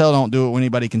sure as hell don't do it when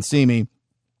anybody can see me.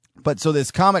 But so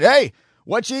this comment, hey,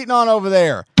 what you eating on over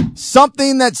there?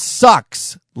 Something that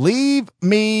sucks. Leave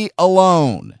me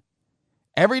alone.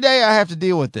 Every day I have to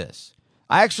deal with this.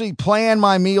 I actually plan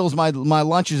my meals, my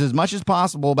lunches as much as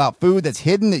possible about food that's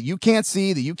hidden, that you can't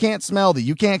see, that you can't smell, that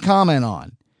you can't comment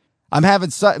on. I'm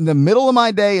having in the middle of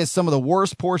my day is some of the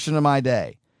worst portion of my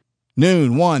day.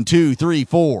 Noon, 1, 2, 3,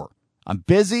 4. I'm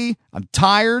busy, I'm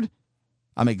tired,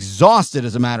 I'm exhausted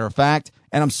as a matter of fact,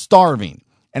 and I'm starving.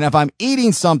 And if I'm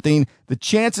eating something, the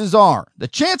chances are,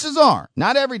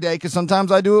 not every day because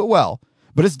sometimes I do it well,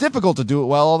 but it's difficult to do it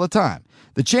well all the time.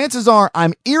 The chances are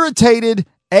I'm irritated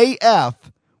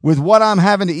AF with what I'm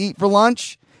having to eat for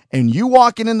lunch, and you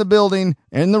walking in the building,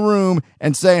 in the room,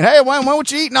 and saying, hey,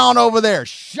 what you eating on over there?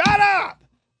 Shut up!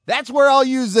 That's where I'll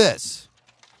use this.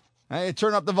 Hey,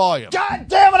 turn up the volume. God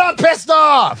damn it, I'm pissed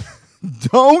off!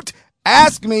 Don't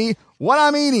ask me what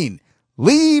I'm eating.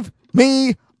 Leave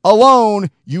me alone,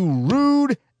 you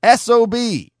rude SOB.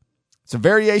 It's a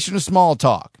variation of small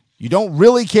talk. You don't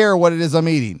really care what it is I'm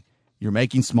eating. You're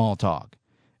making small talk.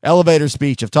 Elevator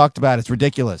speech, I've talked about it. It's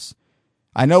ridiculous.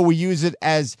 I know we use it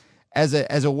as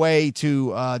a way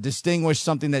to distinguish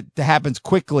something that happens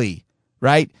quickly,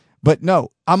 right? But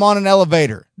no, I'm on an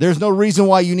elevator. There's no reason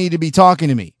why you need to be talking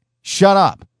to me. Shut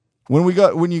up.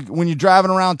 When you're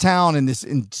driving around town in this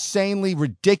insanely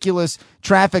ridiculous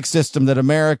traffic system that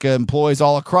America employs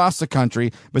all across the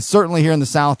country, but certainly here in the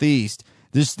Southeast,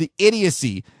 there's the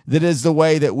idiocy that is the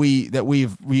way that we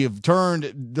have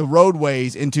turned the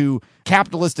roadways into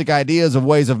capitalistic ideas of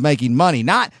ways of making money,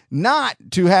 not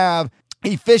to have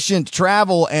efficient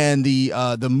travel and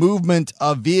the movement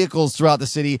of vehicles throughout the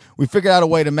city, we figured out a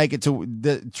way to make it to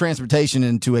the transportation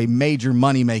into a major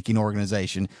money-making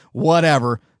organization.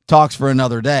 Whatever. Talks for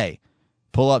another day.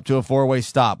 Pull up to a four-way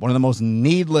stop. One of the most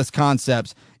needless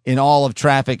concepts in all of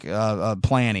traffic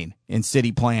planning, in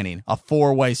city planning. A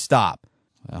four-way stop.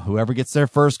 Whoever gets there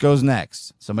first goes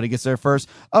next. Somebody gets there first.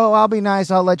 Oh, I'll be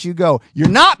nice. I'll let you go. You're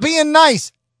not being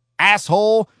nice,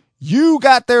 asshole. You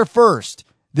got there first.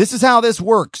 This is how this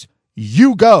works.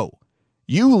 You go.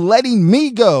 You letting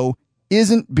me go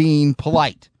isn't being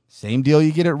polite. Same deal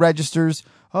you get at registers.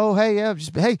 Oh, hey, yeah,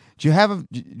 hey, did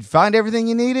you find everything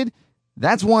you needed?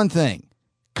 That's one thing.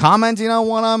 Commenting on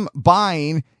what I'm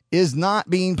buying is not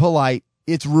being polite.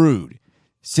 It's rude.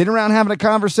 Sitting around having a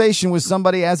conversation with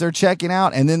somebody as they're checking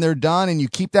out and then they're done and you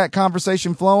keep that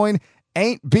conversation flowing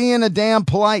ain't being a damn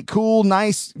polite, cool,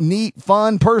 nice, neat,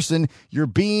 fun person. You're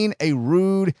being a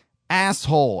rude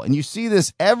asshole. And you see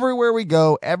this everywhere we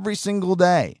go, every single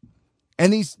day.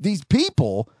 And these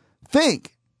people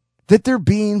think that they're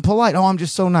being polite. Oh, I'm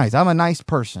just so nice. I'm a nice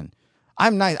person.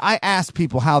 I'm nice. I ask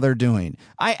people how they're doing.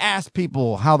 I ask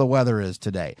people how the weather is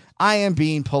today. I am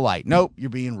being polite. Nope, you're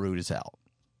being rude as hell.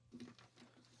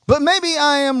 But maybe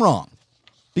I am wrong,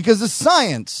 because the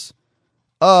science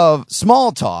of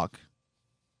small talk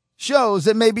shows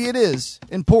that maybe it is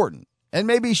important, and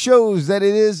maybe shows that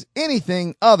it is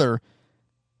anything other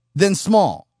than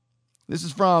small. This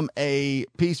is from a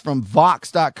piece from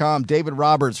Vox.com. David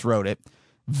Roberts wrote it.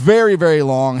 Very, very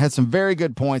long. Had some very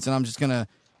good points, and I'm just going to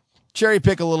cherry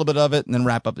pick a little bit of it and then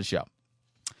wrap up the show.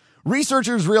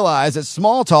 Researchers realize that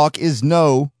small talk is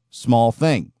no small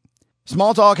thing.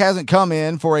 Small talk hasn't come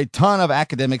in for a ton of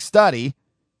academic study.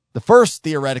 The first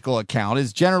theoretical account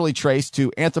is generally traced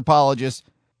to anthropologist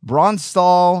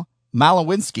Bronislaw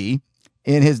Malawinski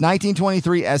in his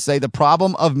 1923 essay, The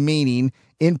Problem of Meaning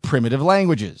in Primitive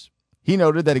Languages. He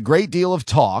noted that a great deal of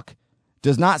talk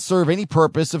does not serve any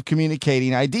purpose of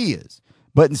communicating ideas,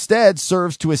 but instead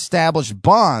serves to establish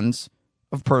bonds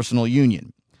of personal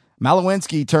union.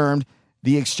 Malawinski termed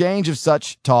the exchange of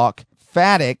such talk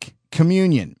phatic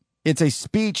communion. It's a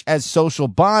speech as social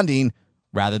bonding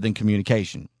rather than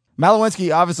communication.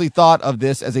 Malawinski obviously thought of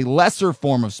this as a lesser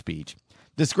form of speech,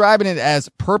 describing it as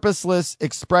purposeless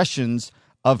expressions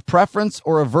of preference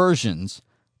or aversions,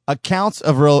 accounts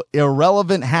of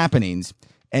irrelevant happenings,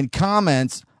 and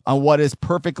comments on what is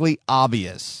perfectly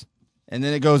obvious. And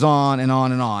then it goes on and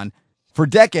on and on. For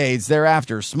decades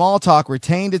thereafter, small talk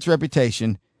retained its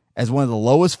reputation as one of the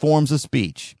lowest forms of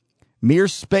speech, mere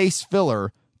space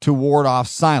filler to ward off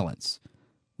silence,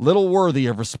 little worthy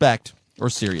of respect or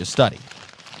serious study.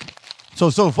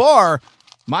 So far,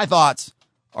 my thoughts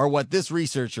are what this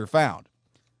researcher found.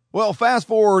 Well, fast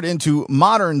forward into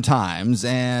modern times,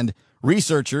 and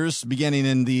researchers beginning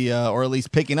in the, or at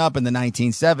least picking up in the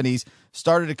 1970s,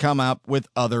 started to come up with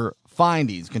other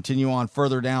findings. Continue on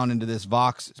further down into this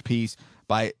Vox piece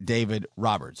by David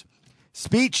Roberts.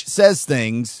 Speech says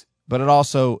things, but it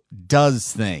also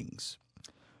does things.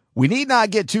 We need not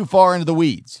get too far into the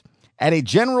weeds. At a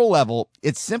general level,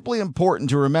 it's simply important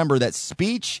to remember that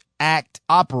speech act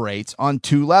operates on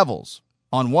two levels.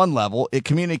 On one level, it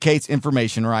communicates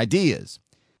information or ideas.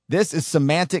 This is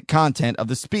semantic content of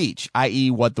the speech, i.e.,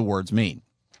 what the words mean.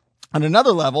 On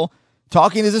another level,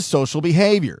 talking is a social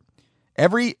behavior.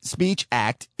 Every speech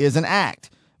act is an act,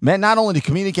 meant not only to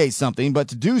communicate something, but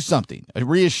to do something,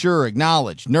 reassure,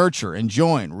 acknowledge, nurture,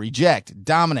 enjoin, reject,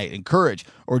 dominate, encourage,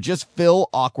 or just fill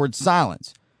awkward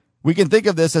silence. We can think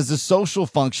of this as the social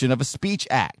function of a speech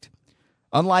act.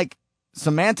 Unlike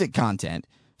semantic content,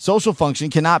 social function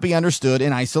cannot be understood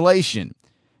in isolation,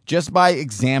 just by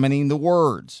examining the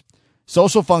words.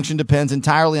 Social function depends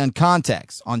entirely on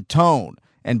context, on tone,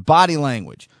 and body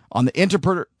language, on the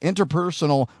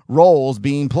interpersonal roles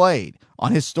being played,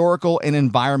 on historical and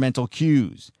environmental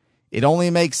cues. It only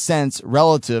makes sense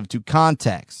relative to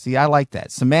context. See, I like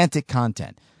that. Semantic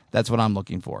content. That's what I'm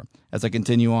looking for. As I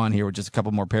continue on here with just a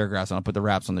couple more paragraphs, and I'll put the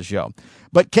wraps on the show.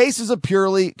 But cases of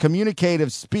purely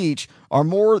communicative speech are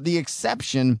more the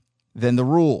exception than the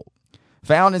rule,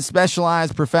 found in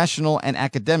specialized professional and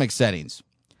academic settings.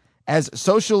 As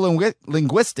social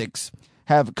linguistics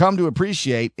have come to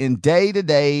appreciate in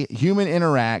day-to-day human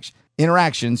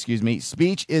interaction,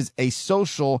 speech is a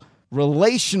social,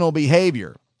 relational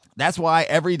behavior. That's why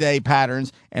everyday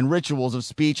patterns and rituals of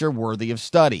speech are worthy of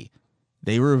study.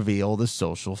 They reveal the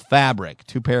social fabric.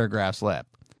 2 paragraphs left.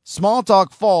 Small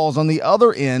talk falls on the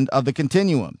other end of the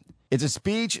continuum. It's a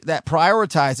speech that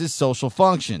prioritizes social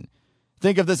function.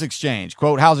 Think of this exchange.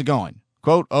 Quote, how's it going?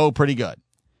 Quote, oh, pretty good.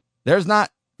 There's not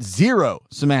zero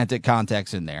semantic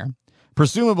context in there,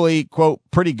 Presumably, quote,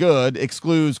 pretty good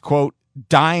excludes, quote,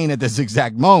 dying at this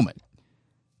exact moment.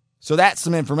 So that's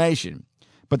some information.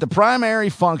 But the primary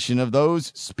function of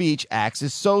those speech acts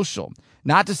is social.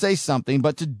 Not to say something,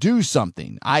 but to do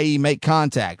something, i.e. make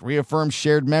contact, reaffirm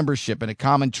shared membership in a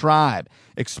common tribe,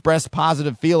 express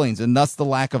positive feelings and thus the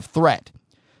lack of threat,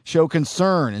 show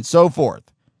concern, and so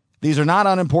forth. These are not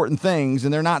unimportant things,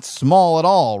 and they're not small at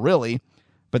all, really,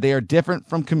 but they are different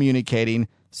from communicating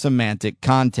semantic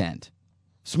content.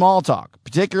 Small talk,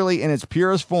 particularly in its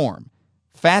purest form,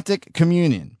 phatic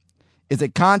communion, is a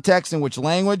context in which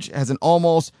language has an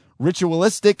almost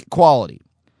ritualistic quality.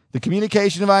 The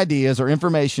communication of ideas or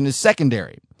information is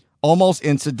secondary, almost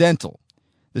incidental.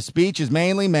 The speech is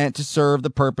mainly meant to serve the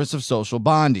purpose of social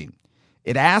bonding.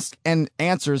 It asks and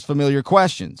answers familiar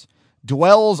questions,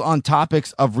 dwells on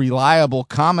topics of reliable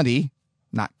comedy,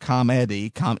 not comedy,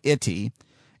 com-itty,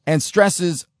 and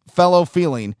stresses fellow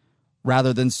feeling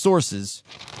rather than sources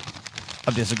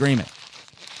of disagreement.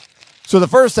 So the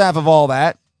first half of all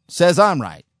that says I'm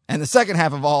right, and the second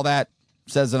half of all that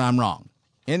says that I'm wrong.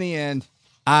 In the end,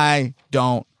 I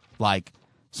don't like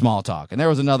small talk. And there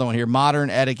was another one here.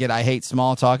 Modern etiquette. I hate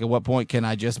small talk. At what point can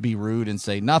I just be rude and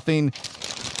say nothing?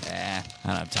 I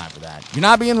don't have time for that. You're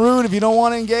not being rude if you don't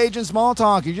want to engage in small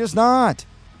talk. You're just not.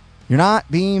 You're not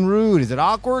being rude. Is it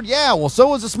awkward? Yeah, well,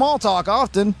 so is the small talk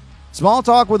often. Small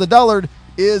talk with a dullard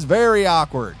is very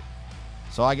awkward.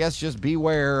 So I guess just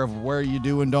beware of where you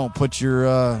do and don't put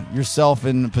yourself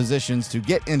in positions to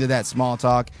get into that small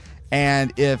talk.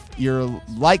 And if you're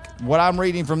like what I'm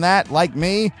reading from that, like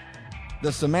me,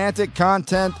 the semantic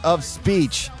content of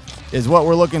speech is what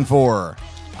we're looking for,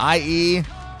 i.e.,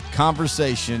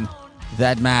 conversation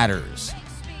that matters.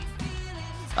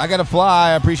 I got to fly.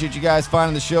 I appreciate you guys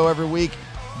finding the show every week.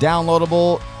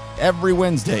 Downloadable every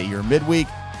Wednesday, your midweek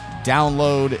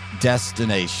download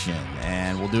destination.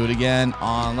 And we'll do it again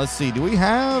on, let's see, do we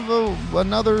have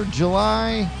another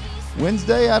July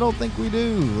Wednesday? I don't think we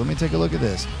do. Let me take a look at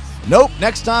this. Nope.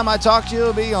 Next time I talk to you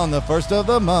will be on the 1st of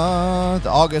the month,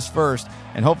 August 1st,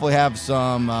 and hopefully have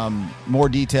some more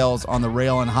details on the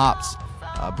Rail and Hops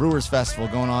Brewers Festival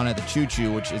going on at the Choo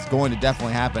Choo, which is going to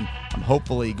definitely happen. I'm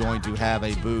hopefully going to have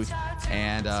a booth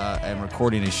and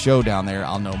recording a show down there.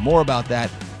 I'll know more about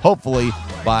that hopefully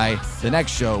by the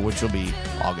next show, which will be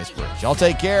August 1st. Y'all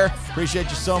take care. Appreciate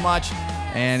you so much,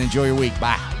 and enjoy your week.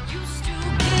 Bye.